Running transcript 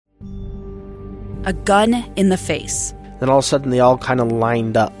a gun in the face. Then all of a sudden they all kind of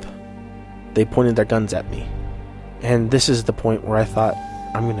lined up. They pointed their guns at me. And this is the point where I thought,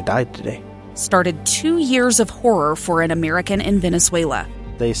 I'm going to die today. Started 2 years of horror for an American in Venezuela.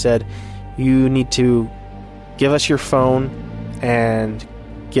 They said, you need to give us your phone and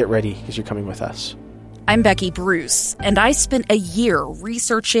get ready because you're coming with us. I'm Becky Bruce, and I spent a year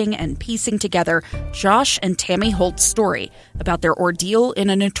researching and piecing together Josh and Tammy Holt's story about their ordeal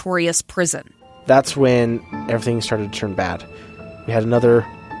in a notorious prison. That's when everything started to turn bad. We had another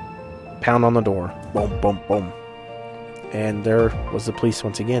pound on the door. Boom, boom, boom. And there was the police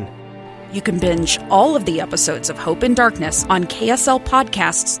once again. You can binge all of the episodes of Hope in Darkness on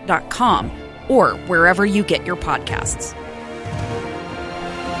KSLpodcasts.com or wherever you get your podcasts.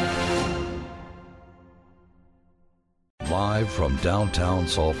 Live from downtown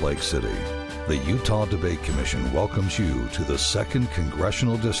Salt Lake City, the Utah Debate Commission welcomes you to the 2nd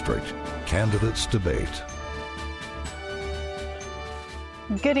Congressional District Candidates Debate.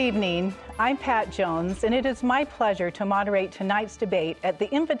 Good evening. I'm Pat Jones, and it is my pleasure to moderate tonight's debate at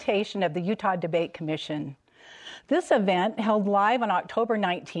the invitation of the Utah Debate Commission. This event, held live on October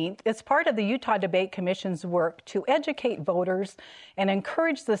 19th, is part of the Utah Debate Commission's work to educate voters and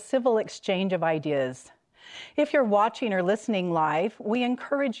encourage the civil exchange of ideas. If you're watching or listening live, we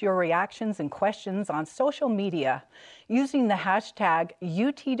encourage your reactions and questions on social media using the hashtag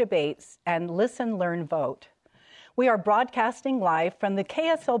UTDebates and Listen, Learn, Vote. We are broadcasting live from the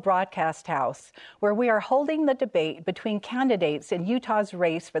KSL Broadcast House, where we are holding the debate between candidates in Utah's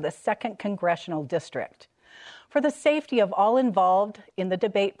race for the 2nd Congressional District. For the safety of all involved in the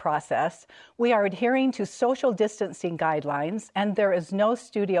debate process, we are adhering to social distancing guidelines, and there is no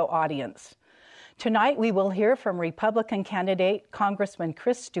studio audience. Tonight, we will hear from Republican candidate Congressman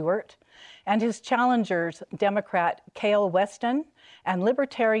Chris Stewart and his challengers, Democrat Cale Weston and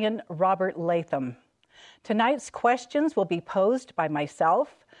Libertarian Robert Latham. Tonight's questions will be posed by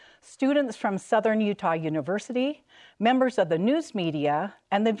myself, students from Southern Utah University, members of the news media,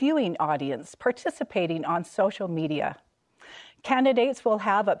 and the viewing audience participating on social media. Candidates will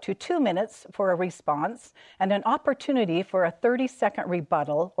have up to 2 minutes for a response and an opportunity for a 30-second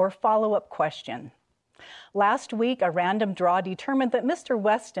rebuttal or follow-up question. Last week, a random draw determined that Mr.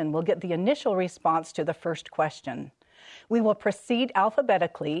 Weston will get the initial response to the first question. We will proceed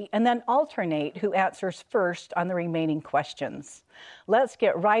alphabetically and then alternate who answers first on the remaining questions. Let's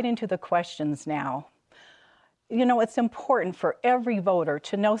get right into the questions now. You know, it's important for every voter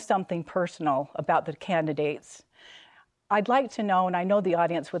to know something personal about the candidates. I'd like to know, and I know the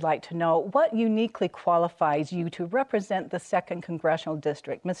audience would like to know, what uniquely qualifies you to represent the 2nd Congressional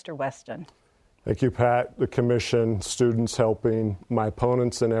District? Mr. Weston. Thank you, Pat, the commission, students helping, my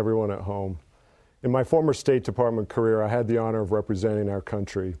opponents, and everyone at home. In my former State Department career, I had the honor of representing our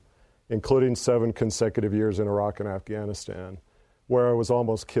country, including 7 consecutive years in Iraq and Afghanistan, where I was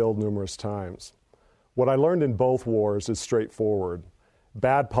almost killed numerous times. What I learned in both wars is straightforward.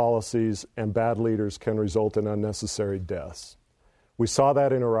 Bad policies and bad leaders can result in unnecessary deaths. We saw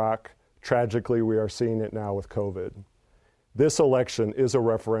that in Iraq. Tragically, we are seeing it now with COVID. This election is a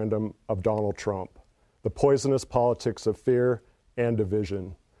referendum of Donald Trump, the poisonous politics of fear and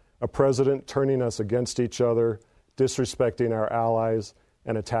division, a president turning us against each other, disrespecting our allies,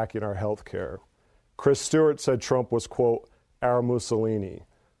 and attacking our health care. Chris Stewart said Trump was, quote, our Mussolini.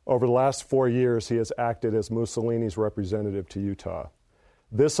 Over the last 4 years, he has acted as Mussolini's representative to Utah.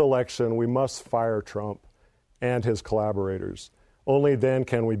 This election, we must fire Trump and his collaborators. Only then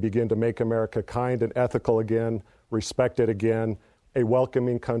can we begin to make America kind and ethical again, respected again, a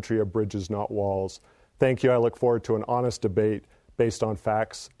welcoming country of bridges, not walls. Thank you. I look forward to an honest debate based on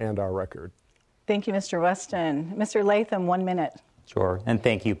facts and our record. Thank you, Mr. Weston. Mr. Latham, 1 minute. Sure, and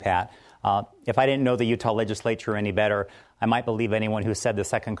thank you, Pat. If I didn't know the Utah legislature any better, I might believe anyone who said the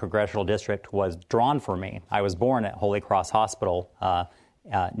 2nd Congressional District was drawn for me. I was born at Holy Cross Hospital,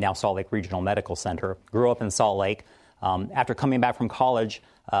 now Salt Lake Regional Medical Center. Grew up in Salt Lake. After coming back from college,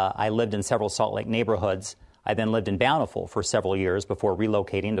 I lived in several Salt Lake neighborhoods. I then lived in Bountiful for several years before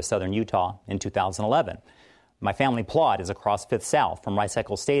relocating to Southern Utah in 2011. My family plot is across 5th South from Rice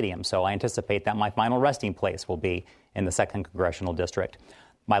Eccles Stadium, so I anticipate that my final resting place will be in the 2nd Congressional District.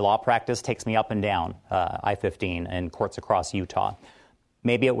 My law practice takes me up and down I-15 and courts across Utah.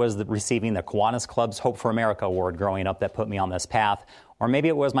 Maybe it was receiving the Kiwanis Club's Hope for America Award growing up that put me on this path, or maybe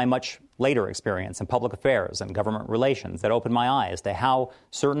it was my much later experience in public affairs and government relations that opened my eyes to how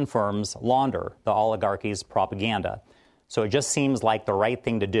certain firms launder the oligarchy's propaganda. So it just seems like the right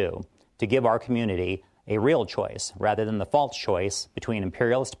thing to do, to give our community a real choice rather than the false choice between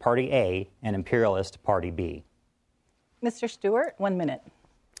Imperialist Party A and Imperialist Party B. Mr. Stewart, 1 minute.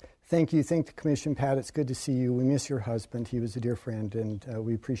 Thank you. Thank the Commission, Pat. It's good to see you. We miss your husband. He was a dear friend, and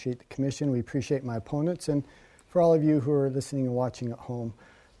we appreciate the Commission. We appreciate my opponents, and for all of you who are listening and watching at home.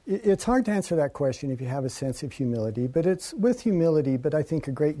 It's hard to answer that question if you have a sense of humility, but it's with humility, but I think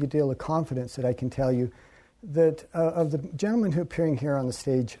a great deal of confidence that I can tell you that of the gentlemen who are appearing here on the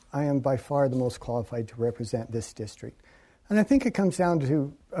stage, I am by far the most qualified to represent this district. And I think it comes down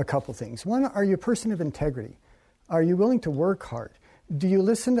to a couple things. One, are you a person of integrity? Are you willing to work hard? Do you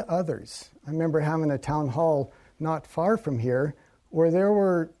listen to others? I remember having a town hall not far from here where there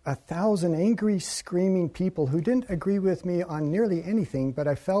were 1,000 angry, screaming people who didn't agree with me on nearly anything, but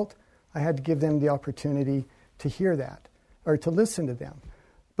I felt I had to give them the opportunity to hear that or to listen to them.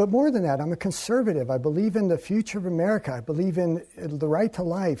 But more than that, I'm a conservative. I believe in the future of America. I believe in the right to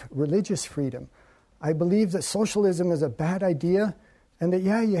life, religious freedom. I believe that socialism is a bad idea and that,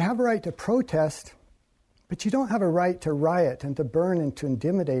 yeah, you have a right to protest, but you don't have a right to riot and to burn and to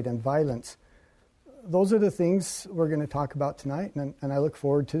intimidate and violence. Those are the things we're going to talk about tonight, and I look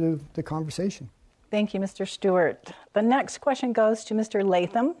forward to the conversation. Thank you, Mr. Stewart. The next question goes to Mr.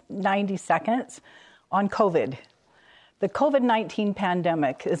 Latham, 90 seconds, on COVID. The COVID-19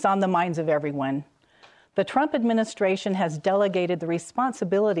 pandemic is on the minds of everyone. The Trump administration has delegated the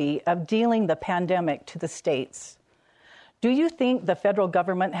responsibility of dealing the pandemic to the states. Do you think the federal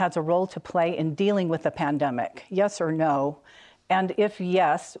government has a role to play in dealing with the pandemic? Yes or no? And if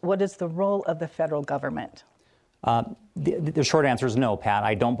yes, what is the role of the federal government? The short answer is no, Pat.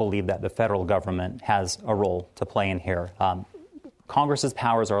 I don't believe that the federal government has a role to play in here. Congress's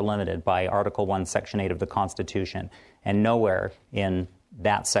powers are limited by Article 1, Section 8 of the Constitution, and nowhere in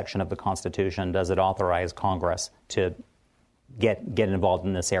that section of the Constitution does it authorize Congress to get involved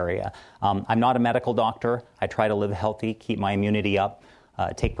in this area. I'm not a medical doctor. I try to live healthy, keep my immunity up,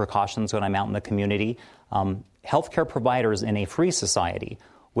 take precautions when I'm out in the community. Healthcare providers in a free society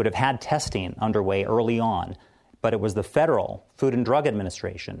would have had testing underway early on, but it was the Federal Food and Drug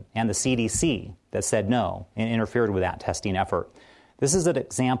Administration and the CDC that said no and interfered with that testing effort. This is an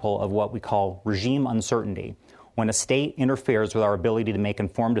example of what we call regime uncertainty, when a state interferes with our ability to make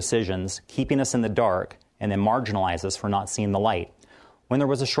informed decisions, keeping us in the dark, and then marginalize us for not seeing the light. When there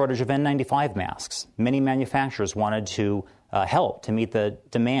was a shortage of N95 masks, many manufacturers wanted to help to meet the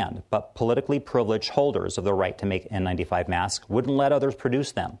demand, but politically privileged holders of the right to make N95 masks wouldn't let others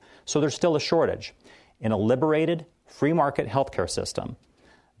produce them. So there's still a shortage. In a liberated, free market healthcare system,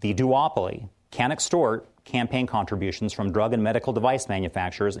 the duopoly can extort campaign contributions from drug and medical device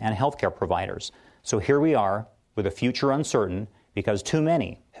manufacturers and healthcare providers. So here we are with a future uncertain because too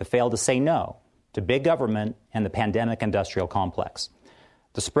many have failed to say no to big government and the pandemic industrial complex.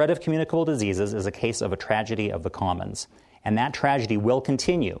 The spread of communicable diseases is a case of a tragedy of the commons, and that tragedy will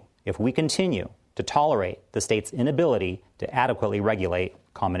continue if we continue to tolerate the state's inability to adequately regulate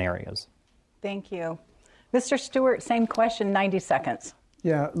common areas. Thank you. Mr. Stewart, same question, 90 seconds.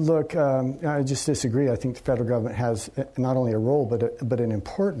 Yeah, look, I just disagree. I think the federal government has not only a role, but an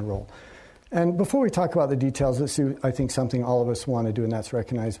important role. And before we talk about the details, let's do, I think, something all of us want to do, and that's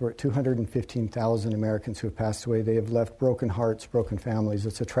recognize we're at 215,000 Americans who have passed away. They have left broken hearts, broken families.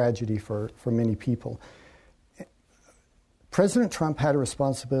 It's a tragedy for many people. President Trump had a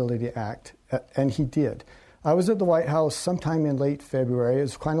responsibility to act, and he did. I was at the White House sometime in late February. It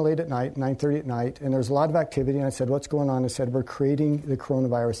was kind of late at night, 9:30 at night, and there was a lot of activity. And I said, what's going on? I said, we're creating the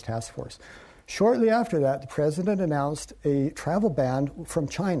coronavirus task force. Shortly after that, the president announced a travel ban from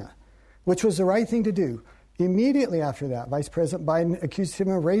China, which was the right thing to do. Immediately after that, Vice President Biden accused him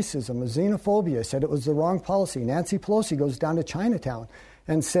of racism, of xenophobia, said it was the wrong policy. Nancy Pelosi goes down to Chinatown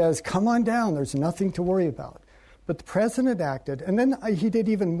and says, come on down, there's nothing to worry about. But the president acted, and then he did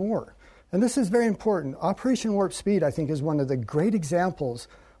even more. And this is very important. Operation Warp Speed, I think, is one of the great examples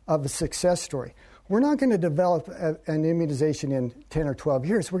of a success story. We're not going to develop an immunization in 10 or 12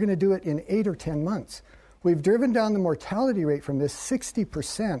 years. We're going to do it in 8 or 10 months. We've driven down the mortality rate from this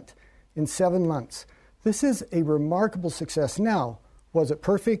 60% in 7 months. This is a remarkable success. Now, was it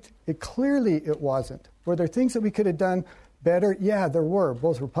perfect? Clearly it wasn't. Were there things that we could have done better? Yeah, there were,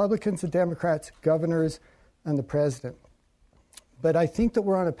 both Republicans and Democrats, governors, and the president. But I think that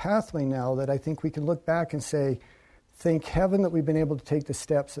we're on a pathway now that I think we can look back and say, thank heaven that we've been able to take the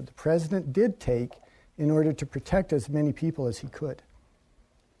steps that the president did take in order to protect as many people as he could.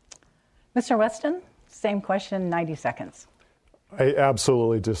 Mr. Weston, same question, 90 seconds. I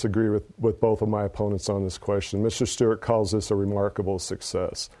absolutely disagree with both of my opponents on this question. Mr. Stewart calls this a remarkable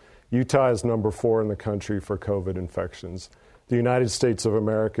success. Utah is number 4 in the country for COVID infections. The United States of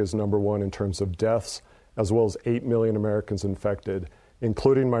America is number 1 in terms of deaths, as well as 8 million Americans infected,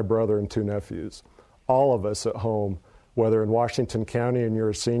 including my brother and 2 nephews. All of us at home whether in Washington County and you're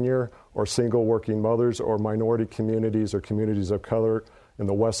a senior, or single working mothers, or minority communities or communities of color in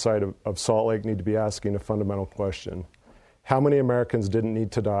the west side of Salt Lake need to be asking a fundamental question. How many Americans didn't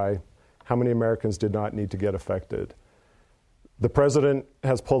need to die? How many Americans did not need to get affected? The president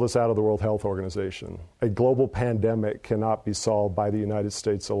has pulled us out of the World Health Organization. A global pandemic cannot be solved by the United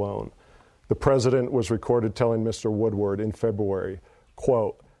States alone. The president was recorded telling Mr. Woodward in February,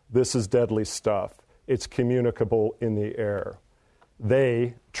 quote, "This is deadly stuff. It's communicable in the air."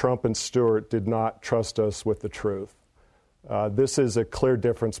 They, Trump and Stewart, did not trust us with the truth. This is a clear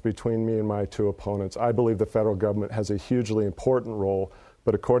difference between me and my two opponents. I believe the federal government has a hugely important role,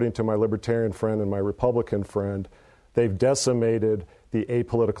 but according to my libertarian friend and my Republican friend, they've decimated the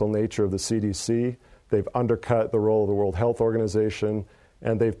apolitical nature of the CDC, they've undercut the role of the World Health Organization,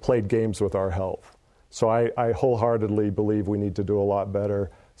 and they've played games with our health. So I wholeheartedly believe we need to do a lot better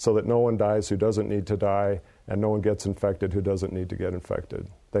so that no one dies who doesn't need to die and no one gets infected who doesn't need to get infected.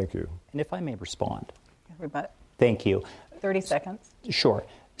 Thank you. And if I may respond. Everybody. Thank you. 30 seconds. Sure.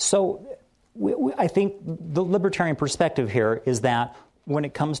 So I think the libertarian perspective here is that when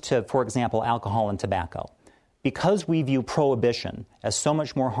it comes to, for example, alcohol and tobacco, because we view prohibition as so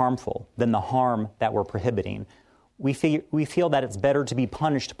much more harmful than the harm that we're prohibiting, we feel that it's better to be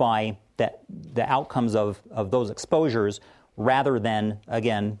punished by the outcomes of those exposures rather than,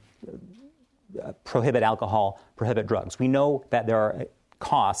 again, prohibit alcohol, prohibit drugs. We know that there are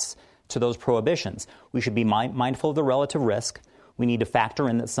costs to those prohibitions. We should be mindful of the relative risk. We need to factor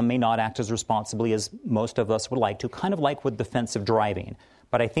in that some may not act as responsibly as most of us would like to, kind of like with defensive driving.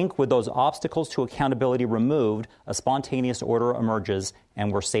 But I think with those obstacles to accountability removed, a spontaneous order emerges,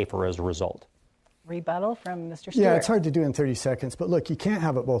 and we're safer as a result. Rebuttal from Mr. Stewart. Yeah, it's hard to do in 30 seconds, but look, you can't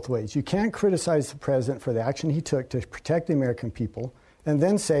have it both ways. You can't criticize the president for the action he took to protect the American people and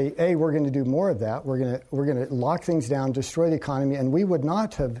then say, hey, we're going to do more of that. We're going to lock things down, destroy the economy, and we would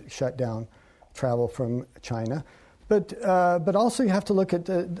not have shut down travel from China. But also you have to look at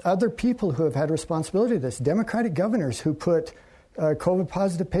other people who have had responsibility to this. Democratic governors who put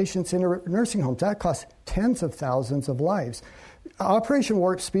COVID-positive patients in nursing homes. That cost tens of thousands of lives. Operation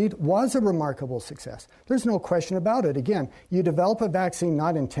Warp Speed was a remarkable success. There's no question about it. Again, you develop a vaccine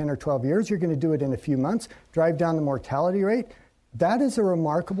not in 10 or 12 years. You're going to do it in a few months, drive down the mortality rate. That is a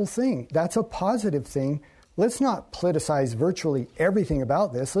remarkable thing. That's a positive thing. Let's not politicize virtually everything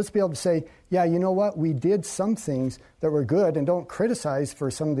about this. Let's be able to say, yeah, you know what? We did some things that were good and don't criticize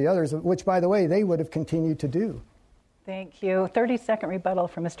for some of the others, which, by the way, they would have continued to do. Thank you. 30-second rebuttal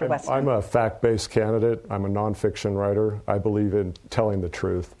from Mr. Weston. I'm a fact-based candidate. I'm a nonfiction writer. I believe in telling the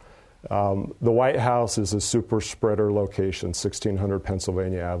truth. The White House is a super spreader location, 1600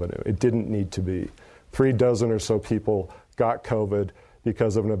 Pennsylvania Avenue. It didn't need to be. 3 dozen or so people got COVID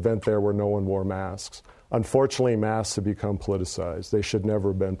because of an event there where no one wore masks. Unfortunately, masks have become politicized. They should never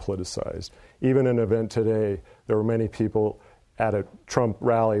have been politicized. Even in an event today, there were many people at a Trump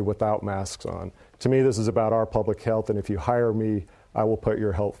rally without masks on. To me, this is about our public health, and if you hire me, I will put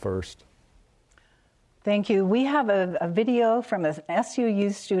your health first. Thank you. We have a video from an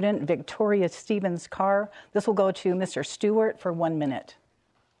SUU student, Victoria Stevens Carr. This will go to Mr. Stewart for 1 minute.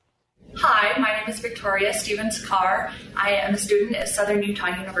 Hi, my name is Victoria Stevens Carr. I am a student at Southern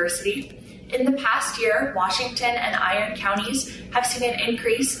Utah University. In the past year, Washington and Iron counties have seen an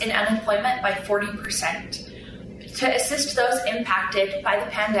increase in unemployment by 40%. To assist those impacted by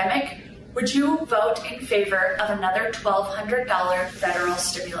the pandemic, would you vote in favor of another $1,200 federal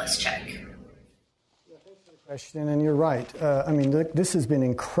stimulus check? Question, and you're right. This has been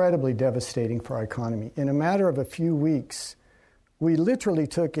incredibly devastating for our economy. In a matter of a few weeks, we literally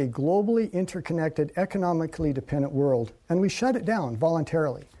took a globally interconnected, economically dependent world, and we shut it down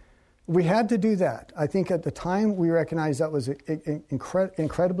voluntarily. We had to do that. I think at the time we recognized that was an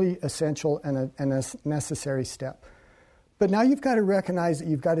incredibly essential and a necessary step. But now you've got to recognize that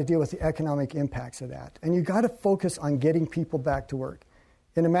you've got to deal with the economic impacts of that. And you've got to focus on getting people back to work.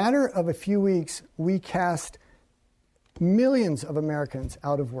 In a matter of a few weeks, we cast millions of Americans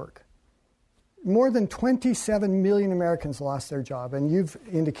out of work. More than 27 million Americans lost their job. And you've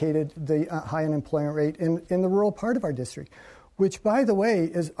indicated the high unemployment rate in the rural part of our district, which, by the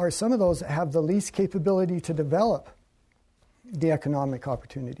way, are some of those that have the least capability to develop the economic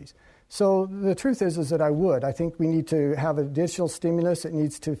opportunities. So the truth is that I think we need to have additional stimulus. It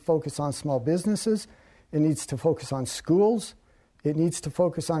needs to focus on small businesses. It needs to focus on schools. It needs to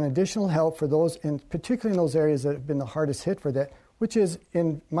focus on additional help for those, and particularly in those areas that have been the hardest hit for that, which is,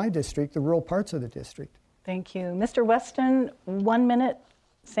 in my district, the rural parts of the district. Thank you. Mr. Weston, 1 minute.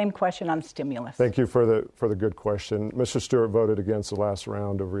 Same question on stimulus. Thank you for the good question. Mr. Stewart voted against the last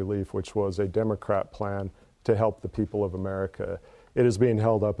round of relief, which was a Democrat plan to help the people of America. It is being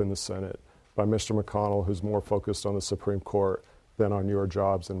held up in the Senate by Mr. McConnell, who's more focused on the Supreme Court than on your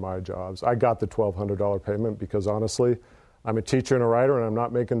jobs and my jobs. I got the $1,200 payment because, honestly, I'm a teacher and a writer, and I'm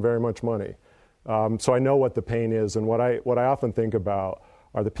not making very much money. So I know what the pain is, and what I often think about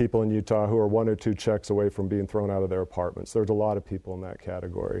are the people in Utah who are 1 or 2 checks away from being thrown out of their apartments. There's a lot of people in that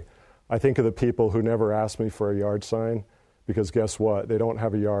category. I think of the people who never asked me for a yard sign because guess what? They don't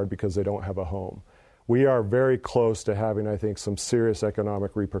have a yard because they don't have a home. We are very close to having, I think, some serious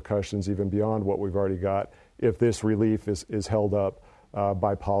economic repercussions even beyond what we've already got if this relief is held up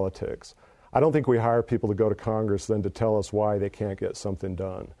by politics. I don't think we hire people to go to Congress then to tell us why they can't get something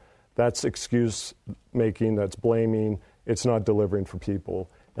done. That's excuse making, that's blaming, it's not delivering for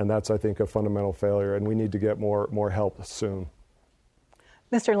people. And that's, I think, a fundamental failure, and we need to get more help soon.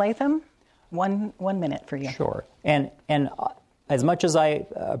 Mr. Latham, one minute for you. Sure. And as much as I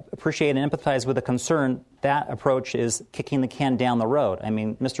appreciate and empathize with the concern, that approach is kicking the can down the road. I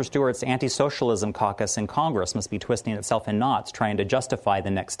mean, Mr. Stewart's anti-socialism caucus in Congress must be twisting itself in knots trying to justify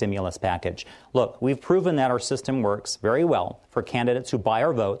the next stimulus package. Look, we've proven that our system works very well for candidates who buy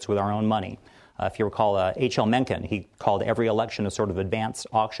our votes with our own money. If you recall H.L. Mencken, he called every election a sort of advanced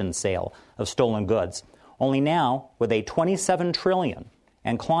auction sale of stolen goods. Only now, with a $27 trillion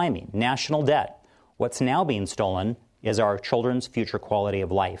and climbing national debt, what's now being stolen is our children's future quality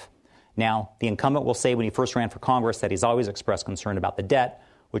of life. Now, the incumbent will say when he first ran for Congress that he's always expressed concern about the debt,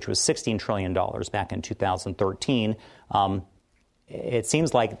 which was $16 trillion back in 2013. It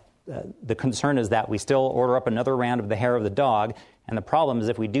seems like the concern is that we still order up another round of the hair of the dog, and the problem is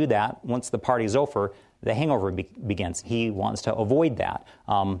if we do that, once the party's over, the hangover begins. He wants to avoid that.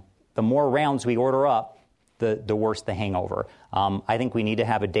 The more rounds we order up, the worse the hangover. I think we need to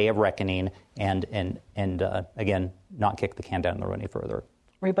have a day of reckoning and again, not kick the can down the road any further.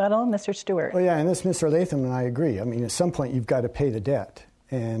 Rebuttal, Mr. Stewart. Well, yeah, and this, Mr. Latham and I agree. I mean, at some point you've got to pay the debt,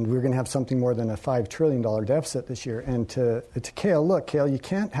 and we're going to have something more than a $5 trillion deficit this year. And to Cale, look, Cale, you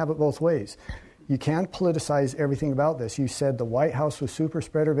can't have it both ways. You can't politicize everything about this. You said the White House was super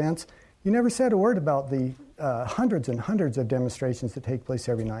spreader events. You never said a word about the hundreds and hundreds of demonstrations that take place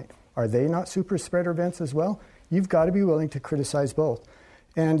every night. Are they not super spreader events as well? You've got to be willing to criticize both.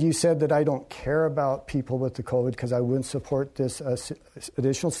 And you said that I don't care about people with the COVID because I wouldn't support this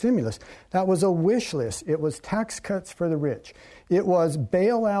additional stimulus. That was a wish list. It was tax cuts for the rich. It was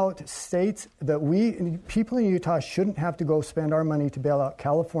bailout states that people in Utah shouldn't have to go spend our money to bail out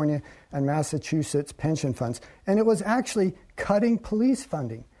California and Massachusetts pension funds. And it was actually cutting police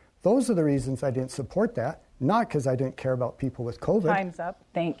funding. Those are the reasons I didn't support that, not because I didn't care about people with COVID. Time's up.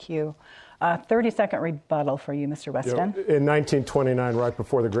 Thank you. 30-second rebuttal for you, Mr. Weston. In 1929, right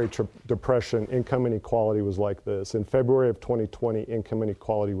before the Great Depression, income inequality was like this. In February of 2020, income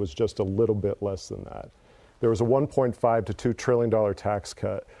inequality was just a little bit less than that. There was a $1.5 to $2 trillion tax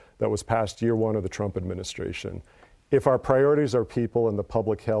cut that was passed year one of the Trump administration. If our priorities are people and the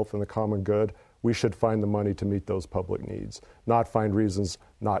public health and the common good, we should find the money to meet those public needs, not find reasons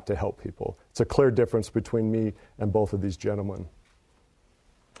not to help people. It's a clear difference between me and both of these gentlemen.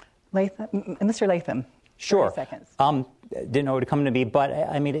 Mr. Latham. Sure. 30 seconds. Didn't know it would come to me, but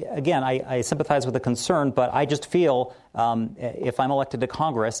I mean, again, I sympathize with the concern, but I just feel if I'm elected to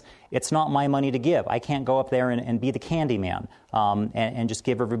Congress, it's not my money to give. I can't go up there and be the candy man and just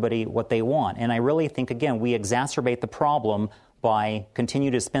give everybody what they want. And I really think, again, we exacerbate the problem by continue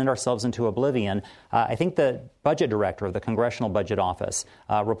to spend ourselves into oblivion. I think the budget director of the Congressional Budget Office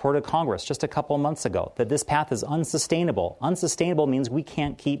reported to Congress just a couple of months ago that this path is unsustainable. Unsustainable means we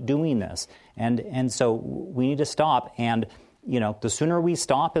can't keep doing this. And so we need to stop. And, you know, the sooner we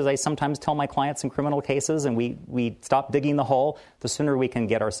stop, as I sometimes tell my clients in criminal cases, and we stop digging the hole, the sooner we can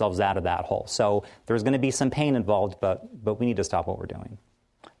get ourselves out of that hole. So there's going to be some pain involved, but we need to stop what we're doing.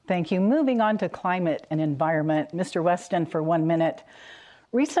 Thank you. Moving on to climate and environment. Mr. Weston, for 1 minute.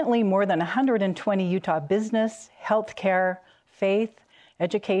 Recently, more than 120 Utah business, healthcare, faith,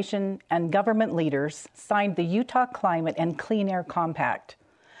 education, and government leaders signed the Utah Climate and Clean Air Compact.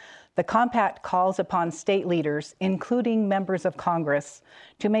 The compact calls upon state leaders, including members of Congress,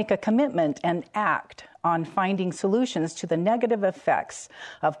 to make a commitment and act on finding solutions to the negative effects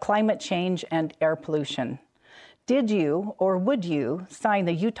of climate change and air pollution. Did you or would you sign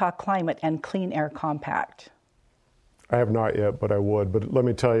the Utah Climate and Clean Air Compact? I have not yet, but I would. But let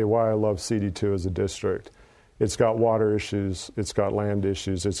me tell you why I love CD2 as a district. It's got water issues, it's got land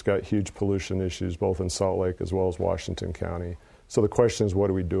issues, it's got huge pollution issues, both in Salt Lake as well as Washington County. So the question is, what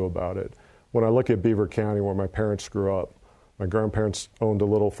do we do about it? When I look at Beaver County, where my parents grew up, my grandparents owned a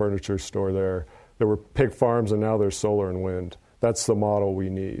little furniture store there. There were pig farms, and now there's solar and wind. That's the model we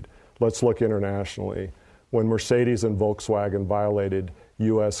need. Let's look internationally. when Mercedes and Volkswagen violated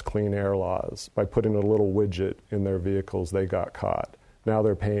U.S. clean air laws by putting a little widget in their vehicles, they got caught. Now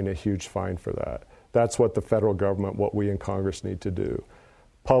they're paying a huge fine for that. That's what the federal government, what we in Congress need to do.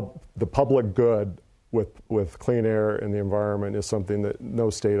 The public good with clean air and the environment is something that no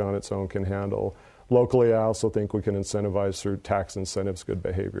state on its own can handle. Locally, I also think we can incentivize through tax incentives good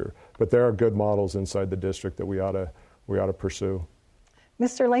behavior. But there are good models inside the district that we ought to pursue.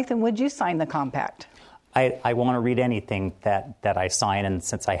 Mr. Latham, would you sign the compact? I want to read anything that I sign, and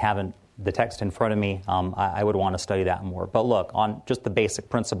since I haven't the text in front of me, I would want to study that more. But look, on just the basic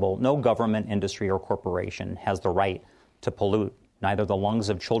principle, no government, industry, or corporation has the right to pollute neither the lungs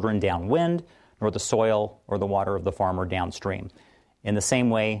of children downwind nor the soil or the water of the farmer downstream. In the same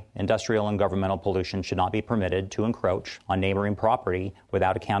way, industrial and governmental pollution should not be permitted to encroach on neighboring property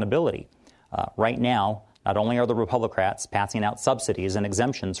without accountability. Right now, not only are the Republicrats passing out subsidies and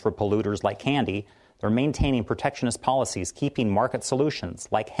exemptions for polluters like candy, they're maintaining protectionist policies, keeping market solutions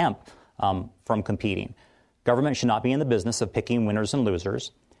like hemp from competing. Government should not be in the business of picking winners and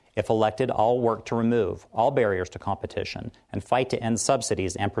losers. If elected, I'll work to remove all barriers to competition and fight to end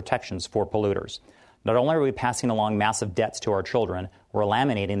subsidies and protections for polluters. Not only are we passing along massive debts to our children, we're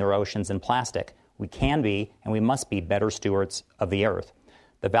laminating their oceans in plastic. We can be and we must be better stewards of the earth.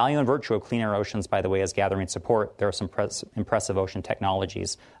 The value and virtue of clean air oceans, by the way, is gathering support. There are some impressive ocean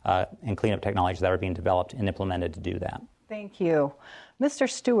technologies and cleanup technologies that are being developed and implemented to do that. Thank you. Mr.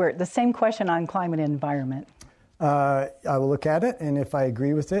 Stewart, the same question on climate and environment. I will look at it, and if I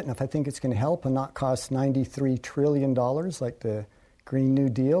agree with it, and if I think it's going to help and not cost $93 trillion like the Green New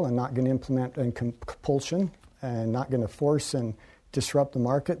Deal, and not going to implement compulsion and not going to force and disrupt the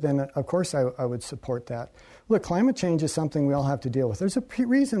market, then of course I would support that. Look, climate change is something we all have to deal with. There's a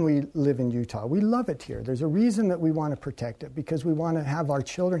reason we live in Utah. We love it here. There's a reason that we want to protect it, because we want to have our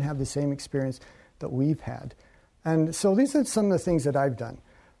children have the same experience that we've had. And so these are some of the things that I've done.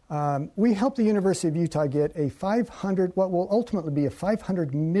 We helped the University of Utah get what will ultimately be a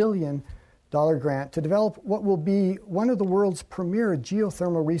 $500 million grant to develop what will be one of the world's premier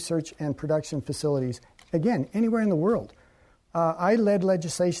geothermal research and production facilities, again, anywhere in the world. I led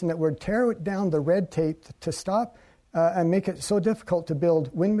legislation that would tear down the red tape to stop and make it so difficult to build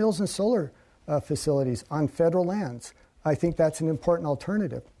windmills and solar facilities on federal lands. I think that's an important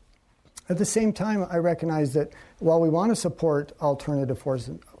alternative. At the same time, I recognize that while we want to support alternative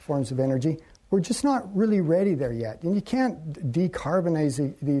forms of energy, we're just not really ready there yet. And you can't decarbonize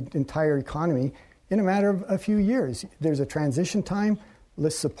the entire economy in a matter of a few years. There's a transition time.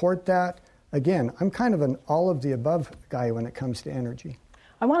 Let's support that. Again, I'm kind of an all-of-the-above guy when it comes to energy.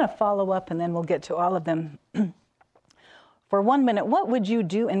 I want to follow up, and then we'll get to all of them. For 1 minute, what would you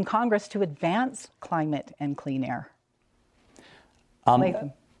do in Congress to advance climate and clean air?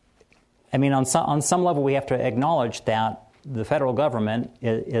 I mean, on some level, we have to acknowledge that the federal government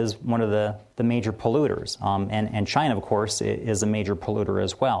is one of the major polluters. And China, of course, is a major polluter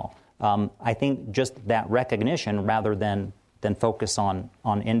as well. I think just that recognition, rather than focus on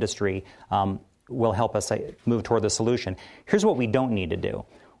industry, will help us move toward the solution. Here's what we don't need to do.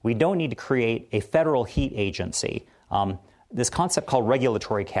 We don't need to create a federal heat agency. This concept called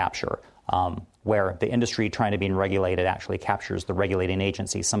regulatory capture, where the industry trying to be regulated actually captures the regulating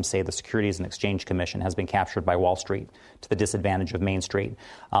agency. Some say the Securities and Exchange Commission has been captured by Wall Street to the disadvantage of Main Street.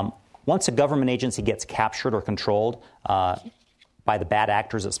 Once a government agency gets captured or controlled by the bad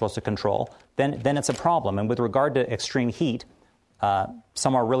actors it's supposed to control, then it's a problem. And with regard to extreme heat,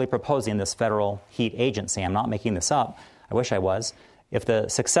 some are really proposing this federal heat agency. I'm not making this up. I wish I was. If the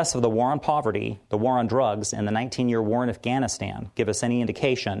success of the war on poverty, the war on drugs, and the 19-year war in Afghanistan give us any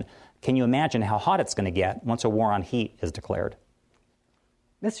indication, can you imagine how hot it's going to get once a war on heat is declared?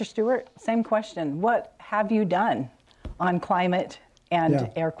 Mr. Stewart, same question. What have you done on climate and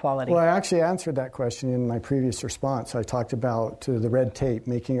air quality? Well, I actually answered that question in my previous response. I talked about the red tape,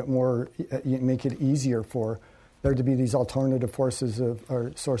 make it easier for there to be these alternative sources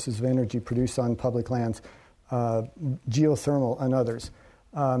of energy produced on public lands, geothermal and others.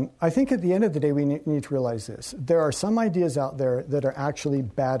 I think at the end of the day, we need to realize this. There are some ideas out there that are actually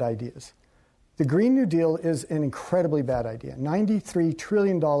bad ideas. The Green New Deal is an incredibly bad idea. $93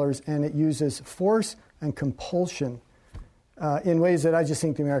 trillion, and it uses force and compulsion in ways that I just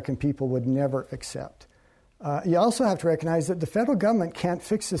think the American people would never accept. You also have to recognize that the federal government can't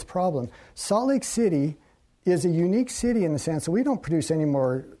fix this problem. Salt Lake City is a unique city in the sense that we don't produce any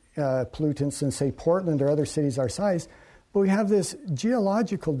more pollutants than, say, Portland or other cities our size. But we have this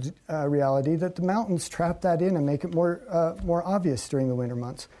geological reality that the mountains trap that in and make it more obvious during the winter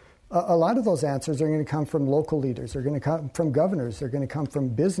months. A lot of those answers are going to come from local leaders. They're going to come from governors. They're going to come from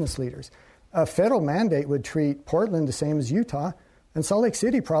business leaders. A federal mandate would treat Portland the same as Utah, and Salt Lake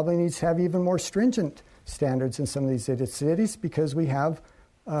City probably needs to have even more stringent standards in some of these cities because we have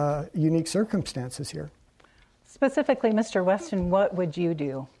unique circumstances here. Specifically, Mr. Weston, what would you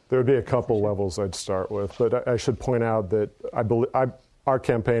do? There would be a couple levels I'd start with, but I should point out that our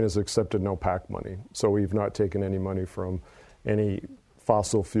campaign has accepted no PAC money, so we've not taken any money from any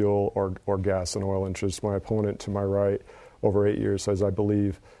fossil fuel or gas and oil interests. My opponent to my right over 8 years has, I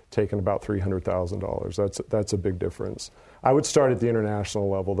believe, taken about $300,000. That's a big difference. I would start at the international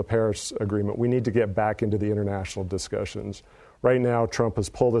level, the Paris Agreement. We need to get back into the international discussions. Right now, Trump has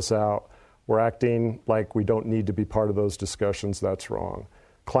pulled us out. We're acting like we don't need to be part of those discussions. That's wrong.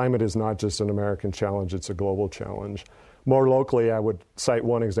 Climate is not just an American challenge, it's a global challenge. More locally, I would cite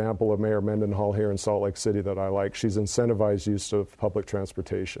one example of Mayor Mendenhall here in Salt Lake City that I like. She's incentivized use of public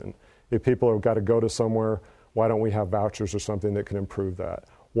transportation. If people have got to go to somewhere, why don't we have vouchers or something that can improve that?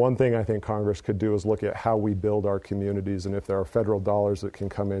 One thing I think Congress could do is look at how we build our communities, and if there are federal dollars that can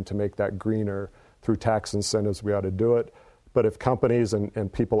come in to make that greener through tax incentives, we ought to do it. But if companies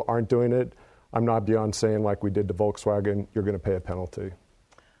and people aren't doing it, I'm not beyond saying, like we did to Volkswagen, you're going to pay a penalty.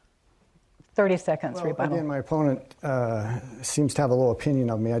 30 seconds, rebuttal. Again, my opponent seems to have a little opinion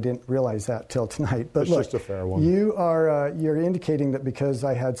of me. I didn't realize that till tonight. But it's look, just a fair one. You're indicating that because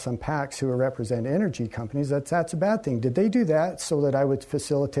I had some PACs who represent energy companies, that's a bad thing. Did they do that so that I would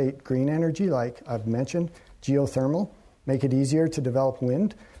facilitate green energy, like I've mentioned, geothermal, make it easier to develop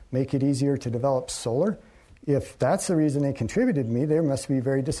wind, make it easier to develop solar? If that's the reason they contributed to me, they must be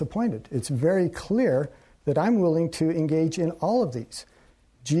very disappointed. It's very clear that I'm willing to engage in all of these.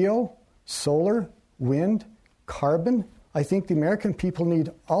 Geo, solar, wind, carbon. I think the American people need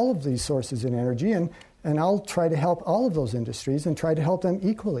all of these sources in energy, and I'll try to help all of those industries and try to help them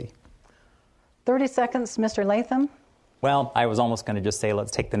equally. 30 seconds, Mr. Latham. Well, I was almost going to just say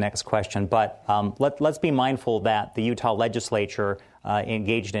let's take the next question, but let's be mindful that the Utah legislature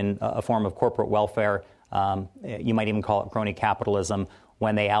engaged in a form of corporate welfare. You might even call it crony capitalism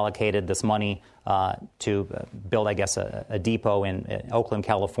when they allocated this money to build, I guess, a depot in Oakland,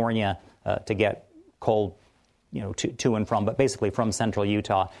 California, to get coal, to and from, but basically from central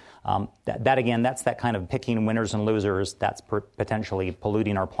Utah. That again, that's that kind of picking winners and losers. That's potentially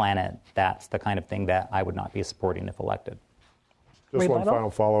polluting our planet. That's the kind of thing that I would not be supporting if elected. Just one final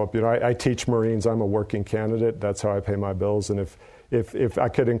follow-up. I teach Marines. I'm a working candidate. That's how I pay my bills. And if I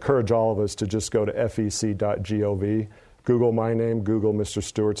could encourage all of us to just go to fec.gov, Google my name, Google Mr.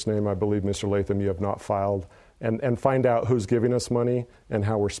 Stewart's name. I believe, Mr. Latham, you have not filed. And find out who's giving us money and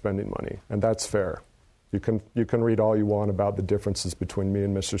how we're spending money. And that's fair. You can read all you want about the differences between me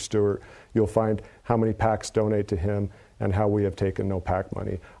and Mr. Stewart. You'll find how many PACs donate to him and how we have taken no PAC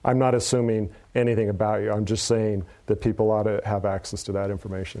money. I'm not assuming anything about you. I'm just saying that people ought to have access to that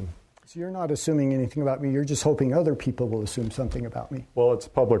information. So you're not assuming anything about me. You're just hoping other people will assume something about me. Well, it's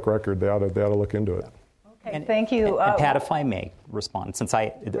public record. They ought to look into it. Okay, thank you. And Pat, if I may respond, since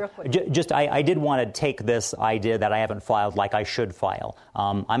I did want to take this idea that I haven't filed like I should file.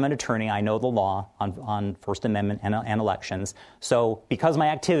 I'm an attorney. I know the law on First Amendment and elections. So because my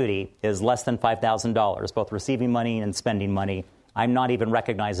activity is less than $5,000, both receiving money and spending money, I'm not even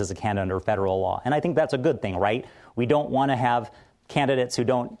recognized as a candidate under federal law. And I think that's a good thing, right? We don't want to have candidates who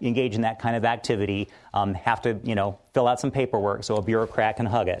don't engage in that kind of activity have to, fill out some paperwork so a bureaucrat can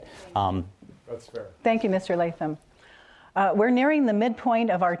hug it. That's fair. Thank you, Mr. Latham. We're nearing the midpoint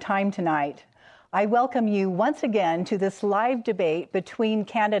of our time tonight. I welcome you once again to this live debate between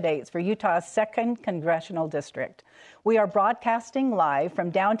candidates for Utah's 2nd Congressional District. We are broadcasting live from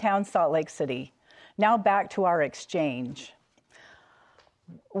downtown Salt Lake City. Now back to our exchange.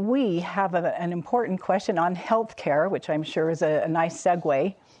 We have an important question on health care, which I'm sure is a nice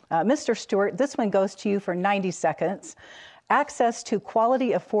segue. Mr. Stewart, this one goes to you for 90 seconds. Access to quality,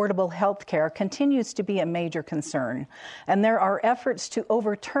 affordable health care continues to be a major concern, and there are efforts to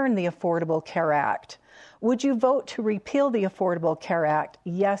overturn the Affordable Care Act. Would you vote to repeal the Affordable Care Act,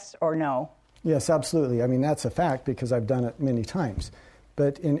 yes or no? Yes, absolutely. I mean, that's a fact because I've done it many times.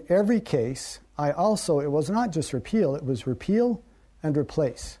 But in every case, it was not just repeal, it was repeal and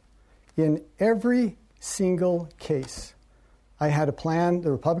replace. In every single case, I had a plan,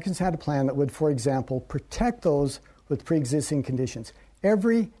 the Republicans had a plan that would, for example, protect those with pre-existing conditions.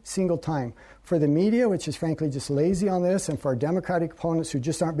 Every single time. For the media, which is frankly just lazy on this, and for our Democratic opponents who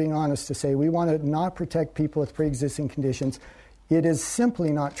just aren't being honest to say we want to not protect people with pre-existing conditions, it is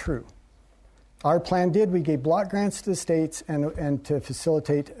simply not true. Our plan we gave block grants to the states and to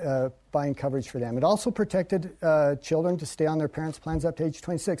facilitate buying coverage for them. It also protected children to stay on their parents' plans up to age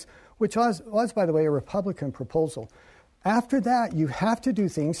 26, which was, by the way, a Republican proposal. After that, you have to do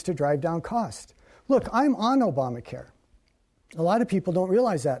things to drive down cost. Look, I'm on Obamacare. A lot of people don't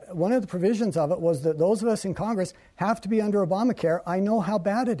realize that. One of the provisions of it was that those of us in Congress have to be under Obamacare. I know how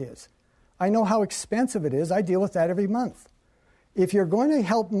bad it is. I know how expensive it is. I deal with that every month. If you're going to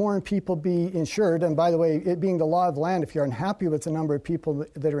help more people be insured, and by the way, it being the law of the land, if you're unhappy with the number of people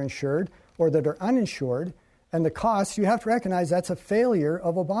that are insured or that are uninsured and the costs, you have to recognize that's a failure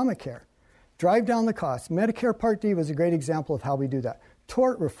of Obamacare. Drive down the costs. Medicare Part D was a great example of how we do that.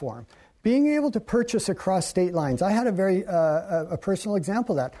 Tort reform. Being able to purchase across state lines. I had a very a personal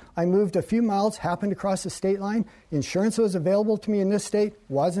example of that. I moved a few miles, happened to cross the state line. Insurance was available to me in this state,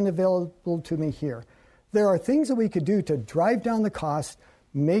 wasn't available to me here. There are things that we could do to drive down the cost,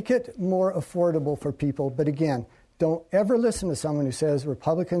 make it more affordable for people. But again, don't ever listen to someone who says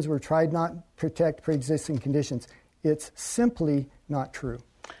Republicans were tried not to protect pre-existing conditions. It's simply not true.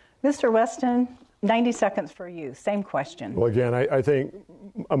 Mr. Weston, 90 seconds for you. Same question. Well, again, I think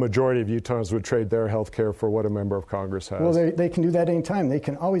a majority of Utahns would trade their health care for what a member of Congress has. Well, they can do that anytime. They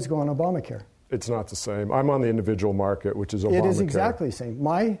can always go on Obamacare. It's not the same. I'm on the individual market, which is Obamacare. It is exactly the same.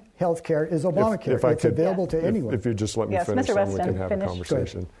 My health care is Obamacare. It's available to anyone. If you just let me finish, Mr. Weston, then we can have a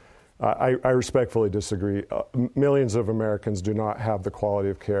conversation. I respectfully disagree. Millions of Americans do not have the quality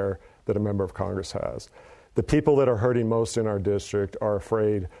of care that a member of Congress has. The people that are hurting most in our district are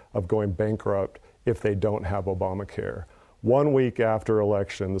afraid of going bankrupt if they don't have Obamacare. 1 week after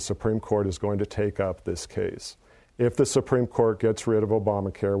election, the Supreme Court is going to take up this case. If the Supreme Court gets rid of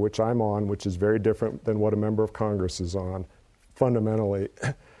Obamacare, which I'm on, which is very different than what a member of Congress is on, fundamentally,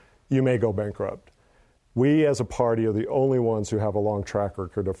 you may go bankrupt. We as a party are the only ones who have a long track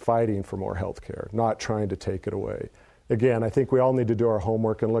record of fighting for more health care, not trying to take it away. Again, I think we all need to do our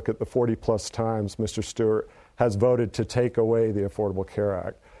homework and look at the 40-plus times Mr. Stewart has voted to take away the Affordable Care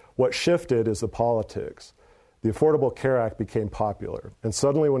Act. What shifted is the politics. The Affordable Care Act became popular, and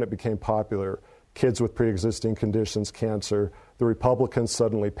suddenly when it became popular, kids with pre-existing conditions, cancer, the Republicans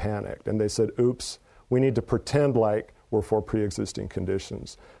suddenly panicked, and they said, oops, we need to pretend like we're for pre-existing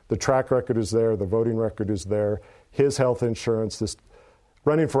conditions. The track record is there, the voting record is there. His health insurance,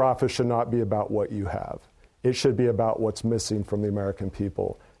 running for office should not be about what you have. It should be about what's missing from the American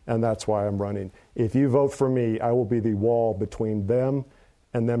people, and that's why I'm running. If you vote for me, I will be the wall between them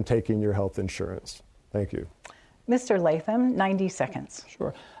and them taking your health insurance. Thank you. Mr. Latham, 90 seconds.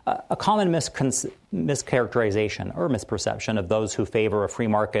 Sure. A common mischaracterization or misperception of those who favor a free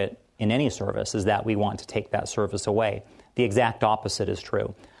market in any service is that we want to take that service away. The exact opposite is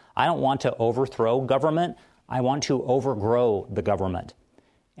true. I don't want to overthrow government. I want to overgrow the government.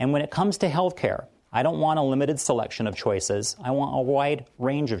 And when it comes to health care, I don't want a limited selection of choices. I want a wide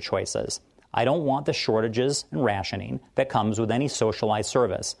range of choices. I don't want the shortages and rationing that comes with any socialized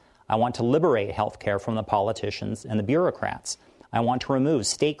service. I want to liberate health care from the politicians and the bureaucrats. I want to remove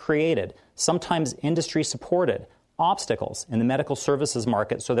state-created, sometimes industry-supported, obstacles in the medical services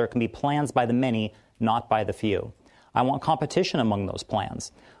market so there can be plans by the many, not by the few. I want competition among those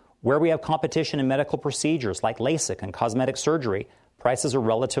plans. Where we have competition in medical procedures like LASIK and cosmetic surgery, prices are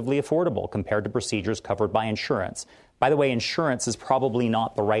relatively affordable compared to procedures covered by insurance. By the way, insurance is probably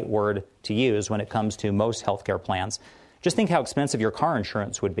not the right word to use when it comes to most healthcare plans. Just think how expensive your car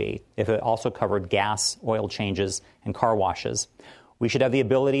insurance would be if it also covered gas, oil changes, and car washes. We should have the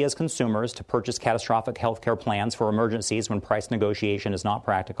ability as consumers to purchase catastrophic healthcare plans for emergencies when price negotiation is not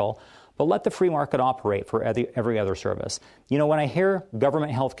practical, but let the free market operate for every other service. You know, when I hear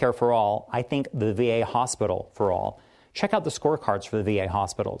government healthcare for all, I think the VA hospital for all. Check out the scorecards for the VA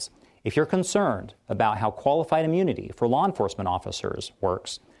hospitals. If you're concerned about how qualified immunity for law enforcement officers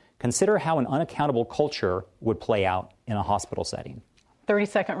works, consider how an unaccountable culture would play out in a hospital setting.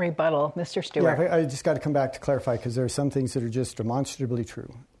 30-second rebuttal. Mr. Stewart. Yeah, I just got to come back to clarify because there are some things that are just demonstrably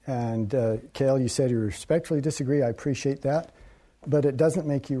true. And, Cale, you said you respectfully disagree. I appreciate that. But it doesn't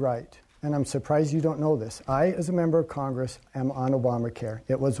make you right. And I'm surprised you don't know this. I, as a member of Congress, am on Obamacare.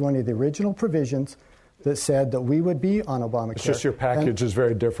 It was one of the original provisions that said that we would be on Obamacare. It's just your package is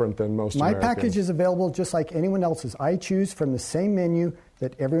very different than most Americans. My package is available just like anyone else's. I choose from the same menu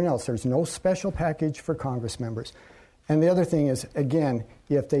that everyone else. There's no special package for Congress members. And the other thing is, again,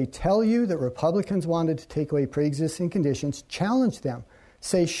 if they tell you that Republicans wanted to take away pre-existing conditions, challenge them.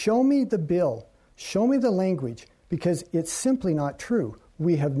 Say, show me the bill. Show me the language, because it's simply not true.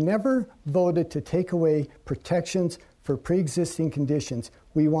 We have never voted to take away protections for pre-existing conditions.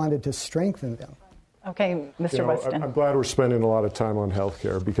 We wanted to strengthen them. Okay, Mr. Weston. I'm glad we're spending a lot of time on health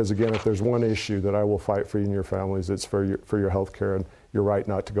care because, again, if there's one issue that I will fight for you and your families, it's for your health care and your right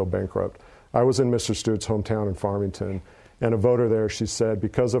not to go bankrupt. I was in Mr. Stewart's hometown in Farmington, and a voter there, she said,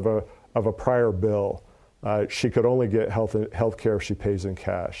 because of a prior bill, She could only get health care if she pays in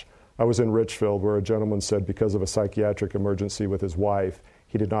cash. I was in Richfield where a gentleman said because of a psychiatric emergency with his wife,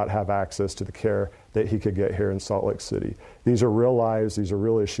 he did not have access to the care that he could get here in Salt Lake City. These are real lives, these are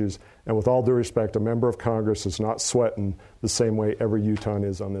real issues, and with all due respect, a member of Congress is not sweating the same way every Utahn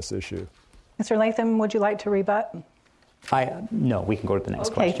is on this issue. Mr. Latham, would you like to rebut? No, we can go to the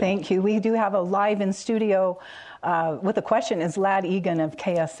next question. Okay, thank you. We do have a live in studio with a question is Lad Egan of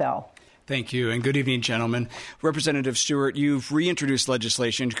KSL. Thank you, and good evening, gentlemen. Representative Stewart, you've reintroduced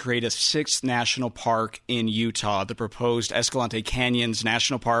legislation to create a 6th national park in Utah. The proposed Escalante Canyons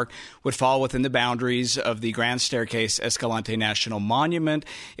National Park would fall within the boundaries of the Grand Staircase Escalante National Monument.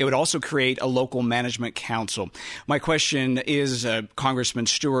 It would also create a local management council. My question is, Congressman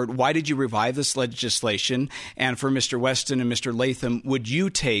Stewart, why did you revive this legislation? And for Mr. Weston and Mr. Latham, would you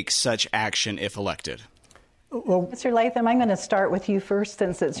take such action if elected? Well, Mr. Latham, I'm going to start with you first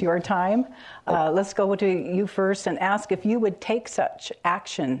since it's your time. Let's go to you first and ask if you would take such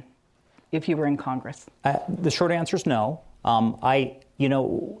action if you were in Congress. The short answer is no.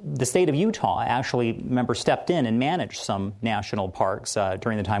 The state of Utah actually, stepped in and managed some national parks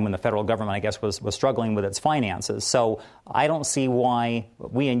during the time when the federal government, I guess, was struggling with its finances. So I don't see why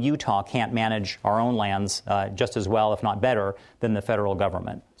we in Utah can't manage our own lands just as well, if not better, than the federal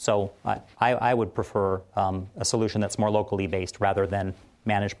government. So I would prefer a solution that's more locally based rather than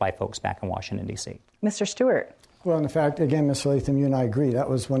managed by folks back in Washington, D.C. Mr. Stewart. Well, in fact, again, Mr. Latham, you and I agree. That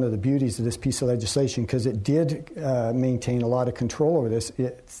was one of the beauties of this piece of legislation because it did maintain a lot of control over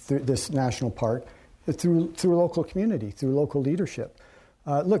this national park through local community, through local leadership.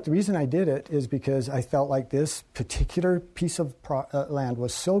 Look, the reason I did it is because I felt like this particular piece of land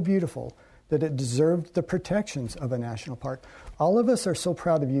was so beautiful that it deserved the protections of a national park. All of us are so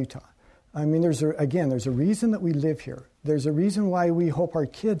proud of Utah. I mean, there's a reason that we live here. There's a reason why we hope our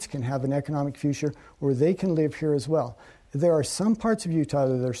kids can have an economic future where they can live here as well. There are some parts of Utah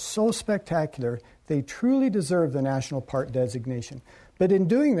that are so spectacular, they truly deserve the national park designation. But in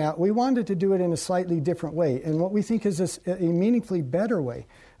doing that, we wanted to do it in a slightly different way, and what we think is a meaningfully better way.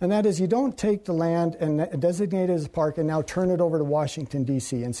 And that is you don't take the land and designate it as a park and now turn it over to Washington,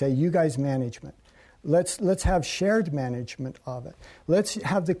 D.C. and say, you guys management. Let's have shared management of it. Let's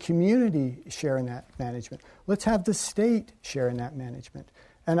have the community share in that management. Let's have the state share in that management.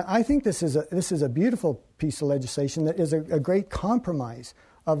 And I think this is a beautiful piece of legislation that is a great compromise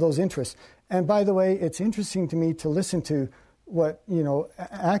of those interests. And by the way, it's interesting to me to listen to what,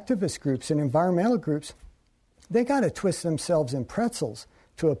 activist groups and environmental groups, they got to twist themselves in pretzels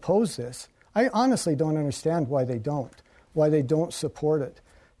to oppose this. I honestly don't understand why they don't support it.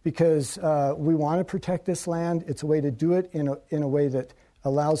 Because we want to protect this land. It's a way to do it in a way that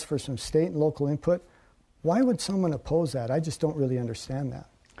allows for some state and local input. Why would someone oppose that? I just don't really understand that.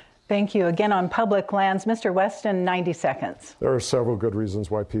 Thank you. Again, on public lands, Mr. Weston, 90 seconds. There are several good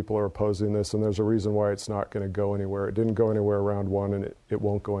reasons why people are opposing this, and there's a reason why it's not going to go anywhere. It didn't go anywhere round one, and it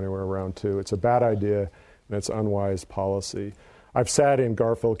won't go anywhere round two. It's a bad idea, and it's unwise policy. I've sat in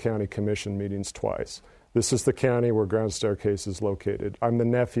Garfield County Commission meetings twice. This is the county where Grand Staircase is located. I'm the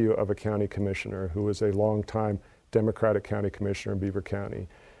nephew of a county commissioner who was a longtime Democratic county commissioner in Beaver County.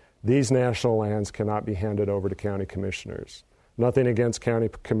 These national lands cannot be handed over to county commissioners. Nothing against county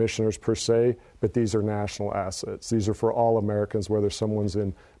commissioners per se, but these are national assets. These are for all Americans, whether someone's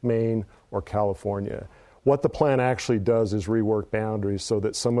in Maine or California. What the plan actually does is rework boundaries so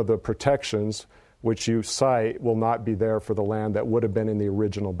that some of the protections which you cite will not be there for the land that would have been in the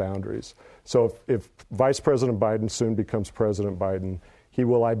original boundaries. So if Vice President Biden soon becomes President Biden, he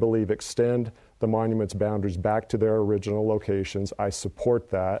will, I believe, extend the monument's boundaries back to their original locations. I support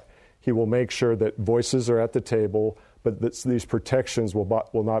that. He will make sure that voices are at the table, but that these protections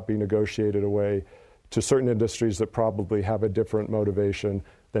will not be negotiated away to certain industries that probably have a different motivation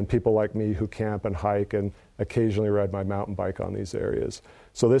than people like me who camp and hike and occasionally ride my mountain bike on these areas.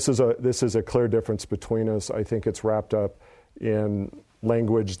 So this is a clear difference between us. I think it's wrapped up in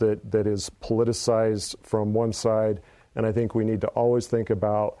language that is politicized from one side, and I think we need to always think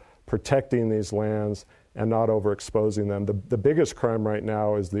about protecting these lands and not overexposing them. The biggest crime right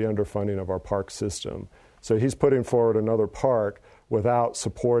now is the underfunding of our park system. So he's putting forward another park without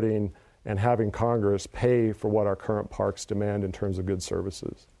supporting and having Congress pay for what our current parks demand in terms of good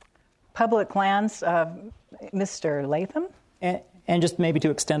services. Public lands, Mr. Latham? And just maybe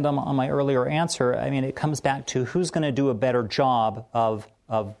to extend on my earlier answer, I mean, it comes back to who's going to do a better job of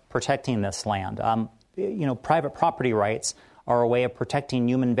protecting this land. Private property rights are a way of protecting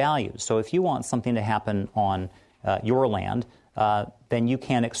human values. So if you want something to happen on your land, then you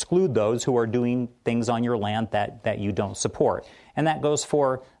can exclude those who are doing things on your land that you don't support. And that goes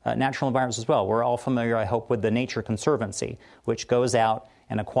for natural environments as well. We're all familiar, I hope, with the Nature Conservancy, which goes out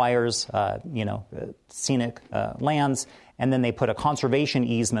and acquires, scenic lands, and then they put a conservation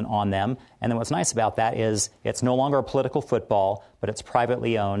easement on them. And then what's nice about that is it's no longer a political football, but it's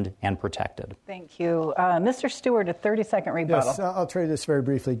privately owned and protected. Thank you. Mr. Stewart, a 30-second rebuttal. Yes, I'll try this very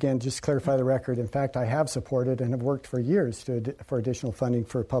briefly. Again, just to clarify the record. In fact, I have supported and have worked for years for additional funding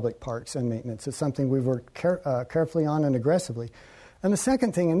for public parks and maintenance. It's something we've worked carefully on and aggressively. And the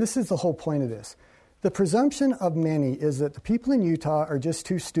second thing, and this is the whole point of this, the presumption of many is that the people in Utah are just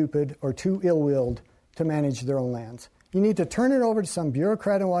too stupid or too ill-willed to manage their own lands. You need to turn it over to some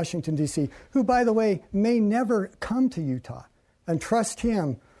bureaucrat in Washington, D.C., who, by the way, may never come to Utah, and trust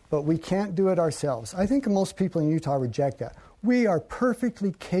him, but we can't do it ourselves. I think most people in Utah reject that. We are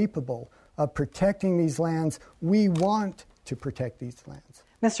perfectly capable of protecting these lands. We want to protect these lands.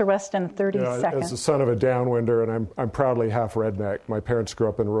 Mr. Weston, 30 seconds. As the son of a downwinder, and I'm proudly half redneck. My parents grew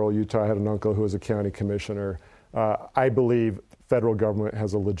up in rural Utah. I had an uncle who was a county commissioner. I believe federal government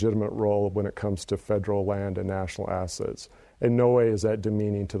has a legitimate role when it comes to federal land and national assets. In no way is that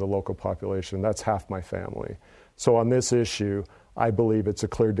demeaning to the local population. That's half my family. So on this issue, I believe it's a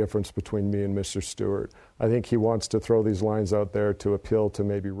clear difference between me and Mr. Stewart. I think he wants to throw these lines out there to appeal to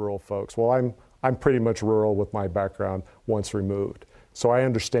maybe rural folks. Well, I'm pretty much rural with my background once removed. So I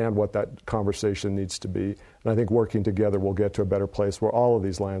understand what that conversation needs to be. And I think working together we'll get to a better place where all of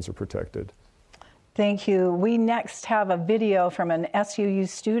these lands are protected. Thank you. We next have a video from an SUU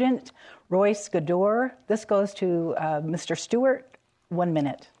student, Royce Gador. This goes to Mr. Stewart. 1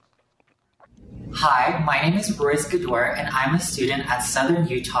 minute. Hi, my name is Royce Gador, and I'm a student at Southern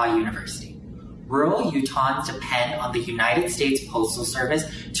Utah University. Rural Utahns depend on the United States Postal Service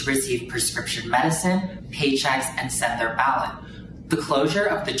to receive prescription medicine, paychecks, and send their ballot. The closure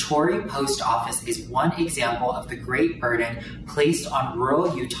of the Torrey Post Office is one example of the great burden placed on rural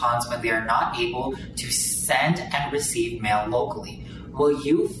Utahns when they are not able to send and receive mail locally. Will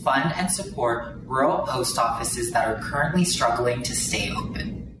you fund and support rural post offices that are currently struggling to stay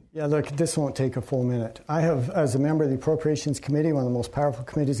open? Yeah, look, this won't take a full minute. I have, as a member of the Appropriations Committee, one of the most powerful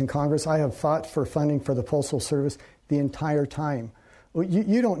committees in Congress, I have fought for funding for the Postal Service the entire time.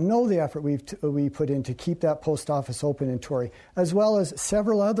 You don't know the effort we put in to keep that post office open in Torrey, as well as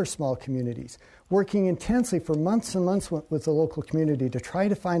several other small communities, working intensely for months and months with the local community to try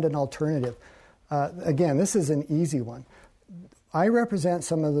to find an alternative. Again, this is an easy one. I represent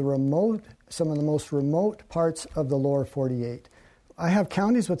some of the most remote parts of the lower 48. I have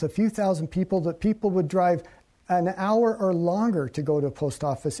counties with a few thousand people that people would drive an hour or longer to go to a post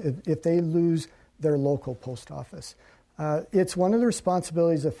office if they lose their local post office. It's one of the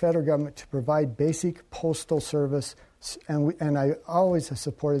responsibilities of federal government to provide basic postal service, and I always have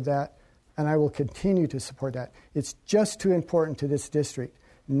supported that, and I will continue to support that. It's just too important to this district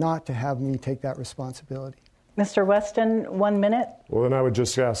not to have me take that responsibility. Mr. Weston, 1 minute. Well, then I would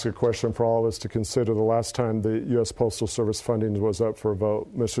just ask a question for all of us to consider. The last time the U.S. Postal Service funding was up for a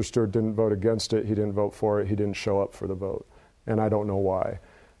vote, Mr. Stewart didn't vote against it, he didn't vote for it, he didn't show up for the vote, and I don't know why.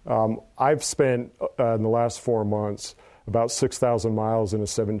 I've spent, in the last 4 months, about 6,000 miles in a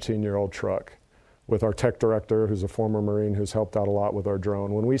 17-year-old truck with our tech director, who's a former Marine, who's helped out a lot with our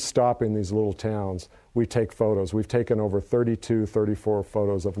drone. When we stop in these little towns, we take photos. We've taken over 32, 34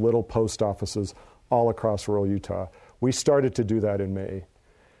 photos of little post offices all across rural Utah. We started to do that in May.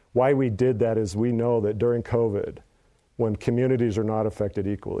 Why we did that is we know that during COVID, when communities are not affected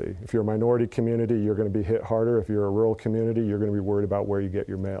equally, if you're a minority community, you're going to be hit harder. If you're a rural community, you're going to be worried about where you get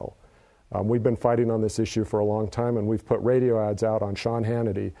your mail. We've been fighting on this issue for a long time, and we've put radio ads out on Sean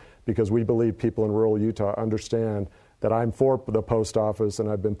Hannity because we believe people in rural Utah understand that I'm for the post office, and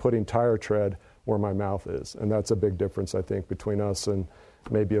I've been putting tire tread where my mouth is. And that's a big difference, I think, between us and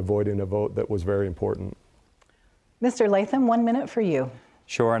maybe avoiding a vote that was very important. Mr. Latham, 1 minute for you.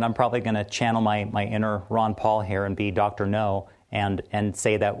 Sure, and I'm probably going to channel my inner Ron Paul here and be Dr. No and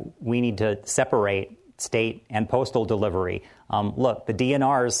say that we need to separate state and postal delivery. Look, the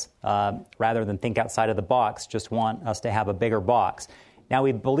DNRs, rather than think outside of the box, just want us to have a bigger box. Now,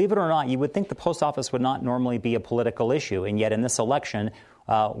 believe it or not, you would think the post office would not normally be a political issue, and yet in this election,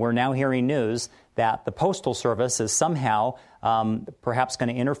 we're now hearing news that the Postal Service is somehow perhaps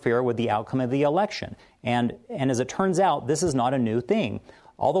going to interfere with the outcome of the election. And as it turns out, this is not a new thing.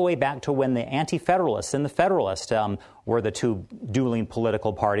 All the way back to when the Anti-Federalists and the Federalists were the two dueling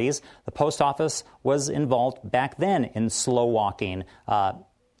political parties, the post office was involved back then in slow walking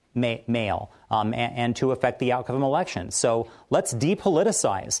mail and to affect the outcome of elections. So let's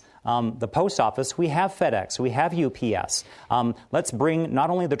depoliticize the post office. We have FedEx. We have UPS. Let's bring not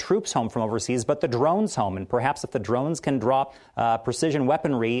only the troops home from overseas, but the drones home. And perhaps if the drones can drop precision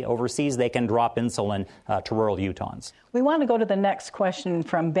weaponry overseas, they can drop insulin to rural Utahns. We want to go to the next question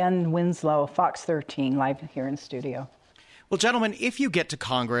from Ben Winslow, Fox 13, live here in studio. Well, gentlemen, if you get to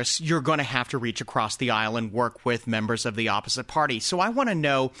Congress, you're going to have to reach across the aisle and work with members of the opposite party. So I want to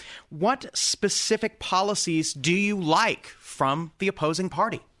know, what specific policies do you like from the opposing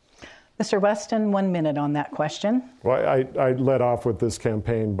party? Mr. Weston, 1 minute on that question. Well, I led off with this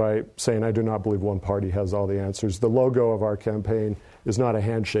campaign by saying I do not believe one party has all the answers. The logo of our campaign is not a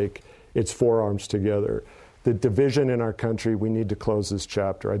handshake. It's forearms together. The division in our country, we need to close this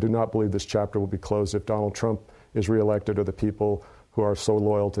chapter. I do not believe this chapter will be closed if Donald Trump is reelected, or the people who are so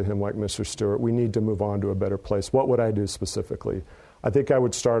loyal to him like Mr. Stewart. We need to move on to a better place. What would I do specifically? I think I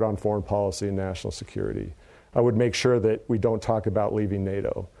would start on foreign policy and national security. I would make sure that we don't talk about leaving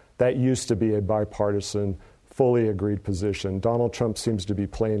NATO. That used to be a bipartisan, fully agreed position. Donald Trump seems to be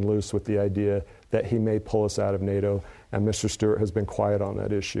playing loose with the idea that he may pull us out of NATO, and Mr. Stewart has been quiet on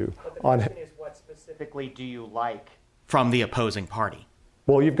that issue. But the question is, what specifically do you like from the opposing party?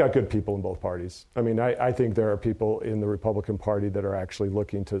 Well, you've got good people in both parties. I mean, I think there are people in the Republican Party that are actually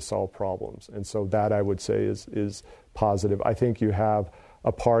looking to solve problems. And so that, I would say, is positive. I think you have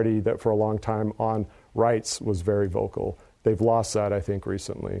a party that for a long time on rights was very vocal. They've lost that, I think,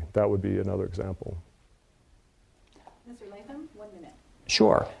 recently. That would be another example. Mr. Latham, 1 minute.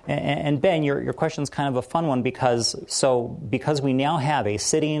 Sure. And Ben, your question's kind of a fun one because we now have a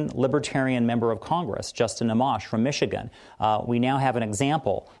sitting Libertarian member of Congress, Justin Amash from Michigan, we now have an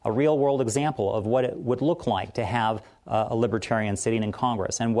example, a real-world example of what it would look like to have a Libertarian sitting in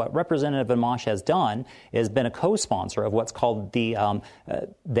Congress. And what Representative Amash has done is been a co-sponsor of what's called the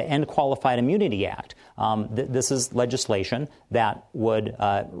End Qualified Immunity Act. This is legislation that would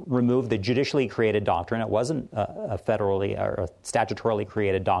remove the judicially created doctrine. It wasn't a federally or a statutorily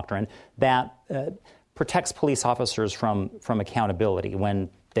created doctrine that protects police officers from accountability when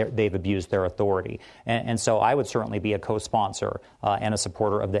they've abused their authority. And so I would certainly be a co-sponsor and a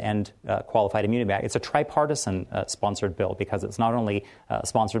supporter of the End Qualified Immunity Act. It's a tripartisan sponsored bill because it's not only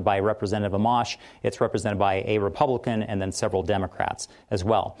sponsored by Representative Amash, it's represented by a Republican and then several Democrats as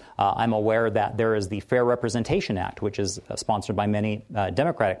well. I'm aware that there is the Fair Representation Act, which is sponsored by many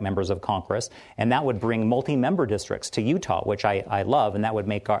Democratic members of Congress, and that would bring multi-member districts to Utah, which I love, and that would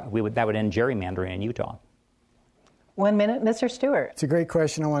make that would end gerrymandering in Utah. 1 minute, Mr. Stewart. It's a great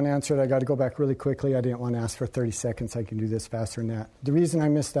question. I want to answer it. I got to go back really quickly. I didn't want to ask for 30 seconds. I can do this faster than that. The reason I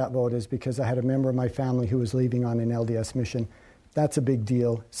missed that vote is because I had a member of my family who was leaving on an LDS mission. That's a big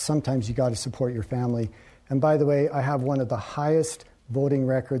deal. Sometimes you got to support your family. And by the way, I have one of the highest voting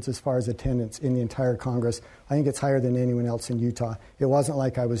records as far as attendance in the entire Congress. I think it's higher than anyone else in Utah. It wasn't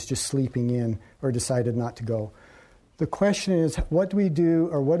like I was just sleeping in or decided not to go. The question is, what do we do,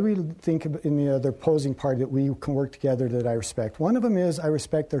 or what do we think in the other opposing party that we can work together that I respect? One of them is I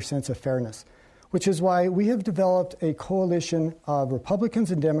respect their sense of fairness, which is why we have developed a coalition of Republicans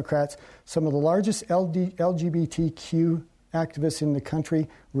and Democrats, some of the largest LGBTQ activists in the country,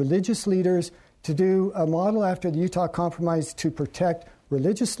 religious leaders, to do a model after the Utah Compromise to protect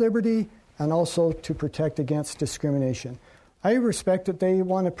religious liberty and also to protect against discrimination. I respect that they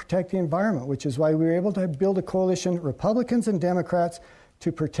want to protect the environment, which is why we were able to build a coalition, Republicans and Democrats,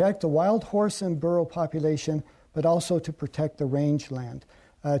 to protect the wild horse and burro population, but also to protect the rangeland,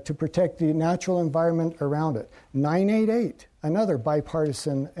 to protect the natural environment around it. 988, another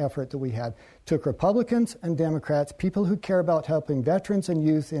bipartisan effort that we had, took Republicans and Democrats, people who care about helping veterans and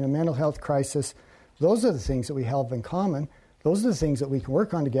youth in a mental health crisis. Those are the things that we have in common. Those are the things that we can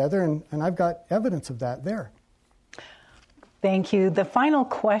work on together, and I've got evidence of that there. Thank you. The final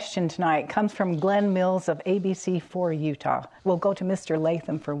question tonight comes from Glenn Mills of ABC4 Utah. We'll go to Mr.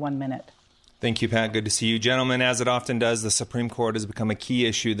 Latham for 1 minute. Thank you, Pat. Good to see you. Gentlemen, as it often does, the Supreme Court has become a key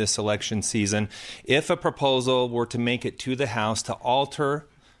issue this election season. If a proposal were to make it to the House to alter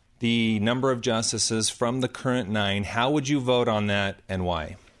the number of justices from the current 9, how would you vote on that and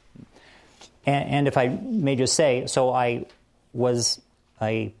why? And if I may just say, so I was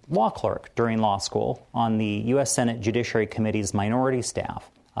a law clerk during law school on the U.S. Senate Judiciary Committee's minority staff.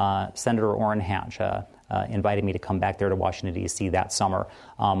 Senator Orrin Hatch invited me to come back there to Washington, D.C. that summer,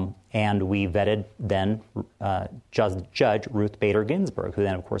 and we vetted then Judge Ruth Bader Ginsburg, who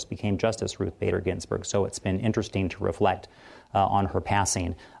then, of course, became Justice Ruth Bader Ginsburg. So it's been interesting to reflect on her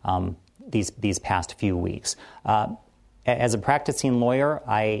passing these past few weeks. As a practicing lawyer,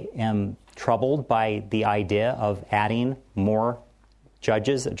 I am troubled by the idea of adding more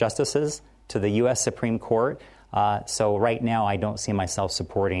justices to the U.S. Supreme Court. So right now, I don't see myself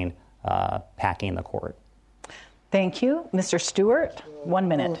supporting packing the court. Thank you. Mr. Stewart, 1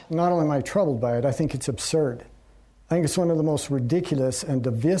 minute. Well, not only am I troubled by it, I think it's absurd. I think it's one of the most ridiculous and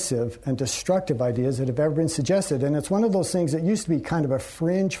divisive and destructive ideas that have ever been suggested. And it's one of those things that used to be kind of a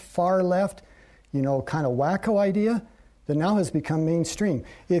fringe, far left, kind of wacko idea that now has become mainstream.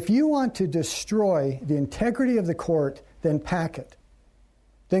 If you want to destroy the integrity of the court, then pack it.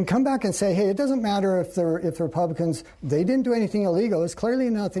 Then come back and say, hey, it doesn't matter if the Republicans, they didn't do anything illegal. It's clearly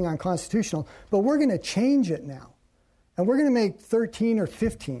nothing unconstitutional. But we're going to change it now. And we're going to make 13 or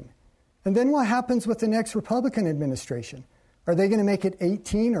 15. And then what happens with the next Republican administration? Are they going to make it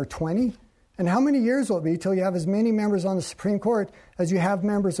 18 or 20? And how many years will it be till you have as many members on the Supreme Court as you have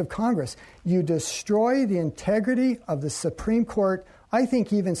members of Congress? You destroy the integrity of the Supreme Court. I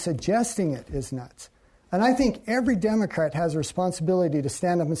think even suggesting it is nuts. And I think every Democrat has a responsibility to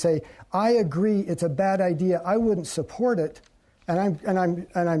stand up and say, I agree, it's a bad idea. I wouldn't support it. And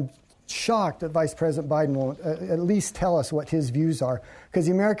I'm shocked that Vice President Biden won't at least tell us what his views are, because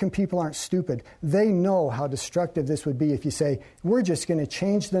the American people aren't stupid. They know how destructive this would be if you say, we're just going to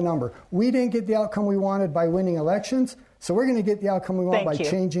change the number. We didn't get the outcome we wanted by winning elections, so we're going to get the outcome we want by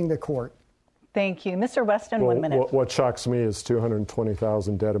changing the court. Thank you. Mr. Weston, 1 minute. What shocks me is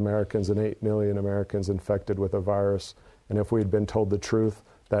 220,000 dead Americans and 8 million Americans infected with a virus. And if we had been told the truth,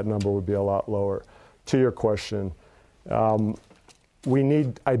 that number would be a lot lower. To your question, we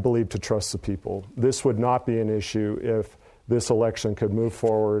need, I believe, to trust the people. This would not be an issue if this election could move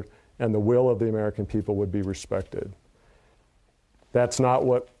forward and the will of the American people would be respected. That's not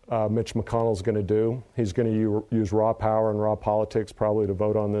what Mitch McConnell's going to do. He's going to use raw power and raw politics probably to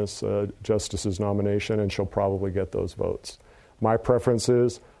vote on this justice's nomination, and she'll probably get those votes. My preference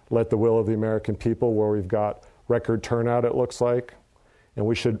is let the will of the American people, where we've got record turnout, it looks like, and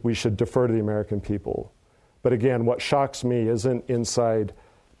we should defer to the American people. But again, what shocks me isn't inside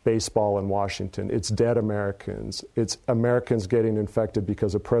baseball in Washington. It's dead Americans. It's Americans getting infected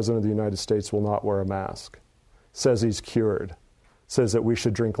because the President of the United States will not wear a mask, says he's cured, says that we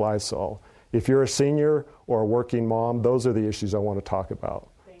should drink Lysol. If you're a senior or a working mom, those are the issues I want to talk about.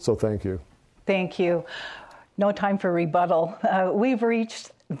 So thank you. Thank you. No time for rebuttal. We've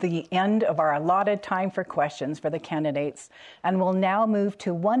reached the end of our allotted time for questions for the candidates, and we'll now move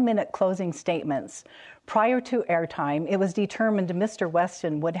to 1-minute closing statements. Prior to airtime, it was determined Mr.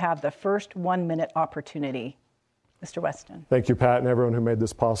 Weston would have the first 1-minute opportunity. Mr. Weston. Thank you, Pat, and everyone who made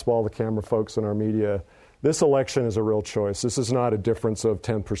this possible, all the camera folks and our media. This election is a real choice. This is not a difference of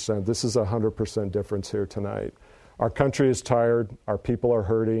 10%. This is a 100% difference here tonight. Our country is tired. Our people are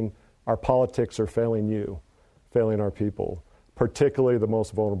hurting. Our politics are failing you, failing our people, particularly the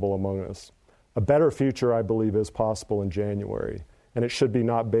most vulnerable among us. A better future, I believe, is possible in January, and it should be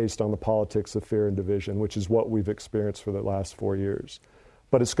not based on the politics of fear and division, which is what we've experienced for the last 4 years.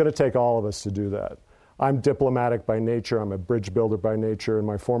 But it's going to take all of us to do that. I'm diplomatic by nature. I'm a bridge builder by nature. In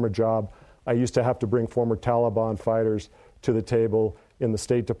my former job, I used to have to bring former Taliban fighters to the table in the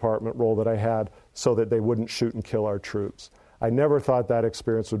State Department role that I had so that they wouldn't shoot and kill our troops. I never thought that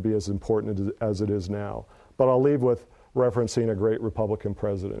experience would be as important as it is now. But I'll leave with referencing a great Republican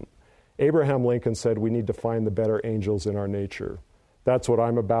president. Abraham Lincoln said we need to find the better angels in our nature. That's what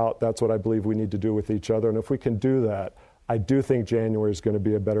I'm about. That's what I believe we need to do with each other. And if we can do that, I do think January is going to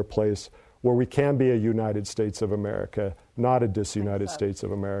be a better place where we can be a United States of America, not a disunited States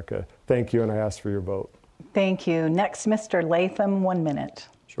of America. Thank you, and I ask for your vote. Thank you. Next, Mr. Latham, 1 minute.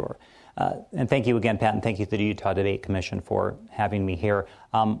 Sure. And thank you again, Pat, and thank you to the Utah Debate Commission for having me here.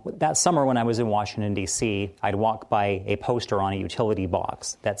 That summer when I was in Washington, D.C., I'd walk by a poster on a utility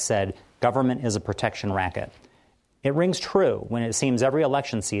box that said, "Government is a protection racket." It rings true when it seems every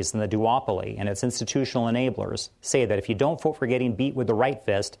election season the duopoly and its institutional enablers say that if you don't vote for getting beat with the right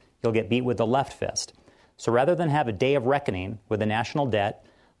fist, you'll get beat with the left fist. So rather than have a day of reckoning with the national debt,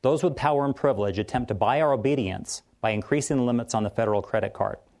 those with power and privilege attempt to buy our obedience by increasing the limits on the federal credit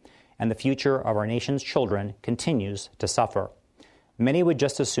card. And the future of our nation's children continues to suffer. Many would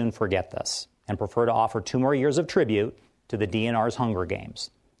just as soon forget this and prefer to offer 2 more years of tribute to the DNR's Hunger Games.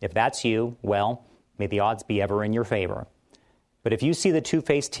 If that's you, well, may the odds be ever in your favor. But if you see the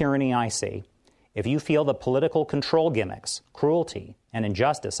two-faced tyranny I see, if you feel the political control gimmicks, cruelty, and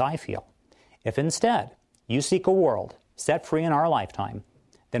injustice I feel, if instead you seek a world set free in our lifetime,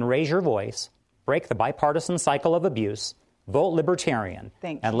 then raise your voice, break the bipartisan cycle of abuse, vote Libertarian,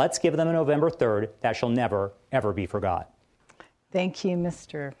 and let's give them a November 3rd that shall never, ever be forgot. Thank you,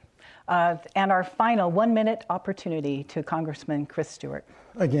 Mr. And our final 1-minute opportunity to Congressman Chris Stewart.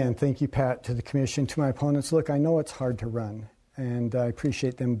 Again, thank you, Pat, to the commission, to my opponents. Look, I know it's hard to run. and I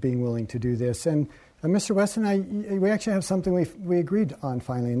appreciate them being willing to do this. And Mr. West and I, we actually have something we agreed on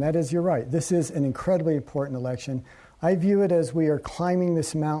finally, and that is, you're right, this is an incredibly important election. I view it as we are climbing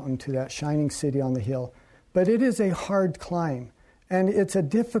this mountain to that shining city on the hill. But it is a hard climb, and it's a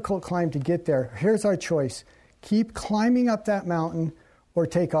difficult climb to get there. Here's our choice. Keep climbing up that mountain or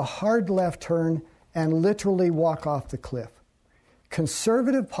take a hard left turn and literally walk off the cliff.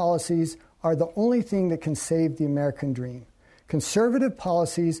 Conservative policies are the only thing that can save the American dream. Conservative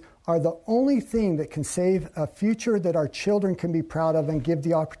policies are the only thing that can save a future that our children can be proud of and give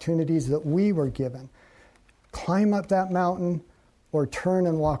the opportunities that we were given. Climb up that mountain or turn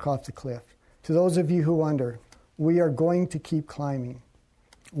and walk off the cliff. To those of you who wonder, we are going to keep climbing.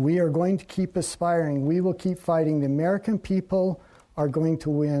 We are going to keep aspiring. We will keep fighting. The American people are going to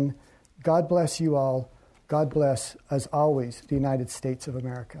win. God bless you all. God bless, as always, the United States of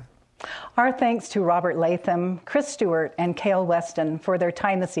America. Our thanks to Robert Latham, Chris Stewart, and Cale Weston for their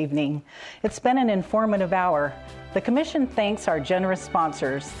time this evening. It's been an informative hour. The Commission thanks our generous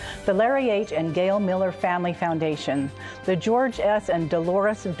sponsors, the Larry H. and Gail Miller Family Foundation, the George S. and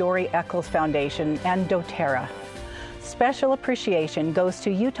Dolores Dory Eccles Foundation, and doTERRA. Special appreciation goes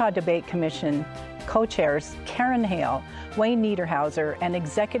to Utah Debate Commission co-chairs Karen Hale, Wayne Niederhauser, and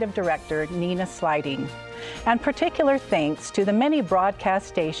Executive Director Nina Sliding. And particular thanks to the many broadcast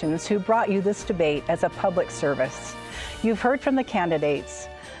stations who brought you this debate as a public service. You've heard from the candidates.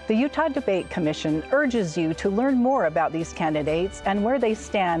 The Utah Debate Commission urges you to learn more about these candidates and where they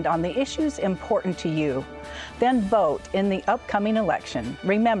stand on the issues important to you. Then vote in the upcoming election.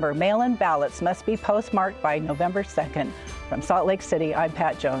 Remember, mail-in ballots must be postmarked by November 2nd. From Salt Lake City, I'm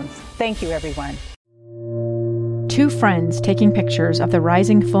Pat Jones. Thank you, everyone. Two friends taking pictures of the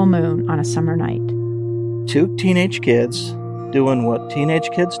rising full moon on a summer night. Two teenage kids doing what teenage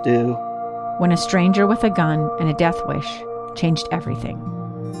kids do. When a stranger with a gun and a death wish changed everything.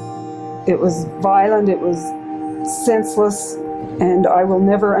 It was violent, it was senseless, and I will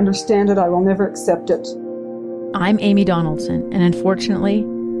never understand it, I will never accept it. I'm Amy Donaldson, and unfortunately,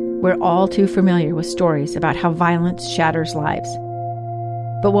 we're all too familiar with stories about how violence shatters lives.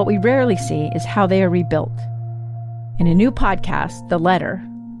 But what we rarely see is how they are rebuilt. In a new podcast, The Letter,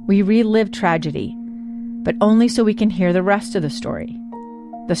 we relive tragedy, but only so we can hear the rest of the story.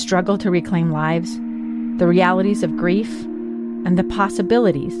 The struggle to reclaim lives, the realities of grief, and the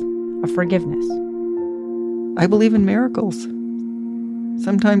possibilities of forgiveness. I believe in miracles.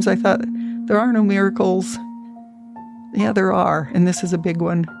 Sometimes I thought, there are no miracles. Yeah, there are, and this is a big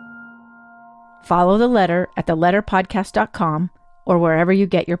one. Follow The Letter at theletterpodcast.com or wherever you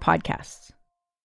get your podcasts.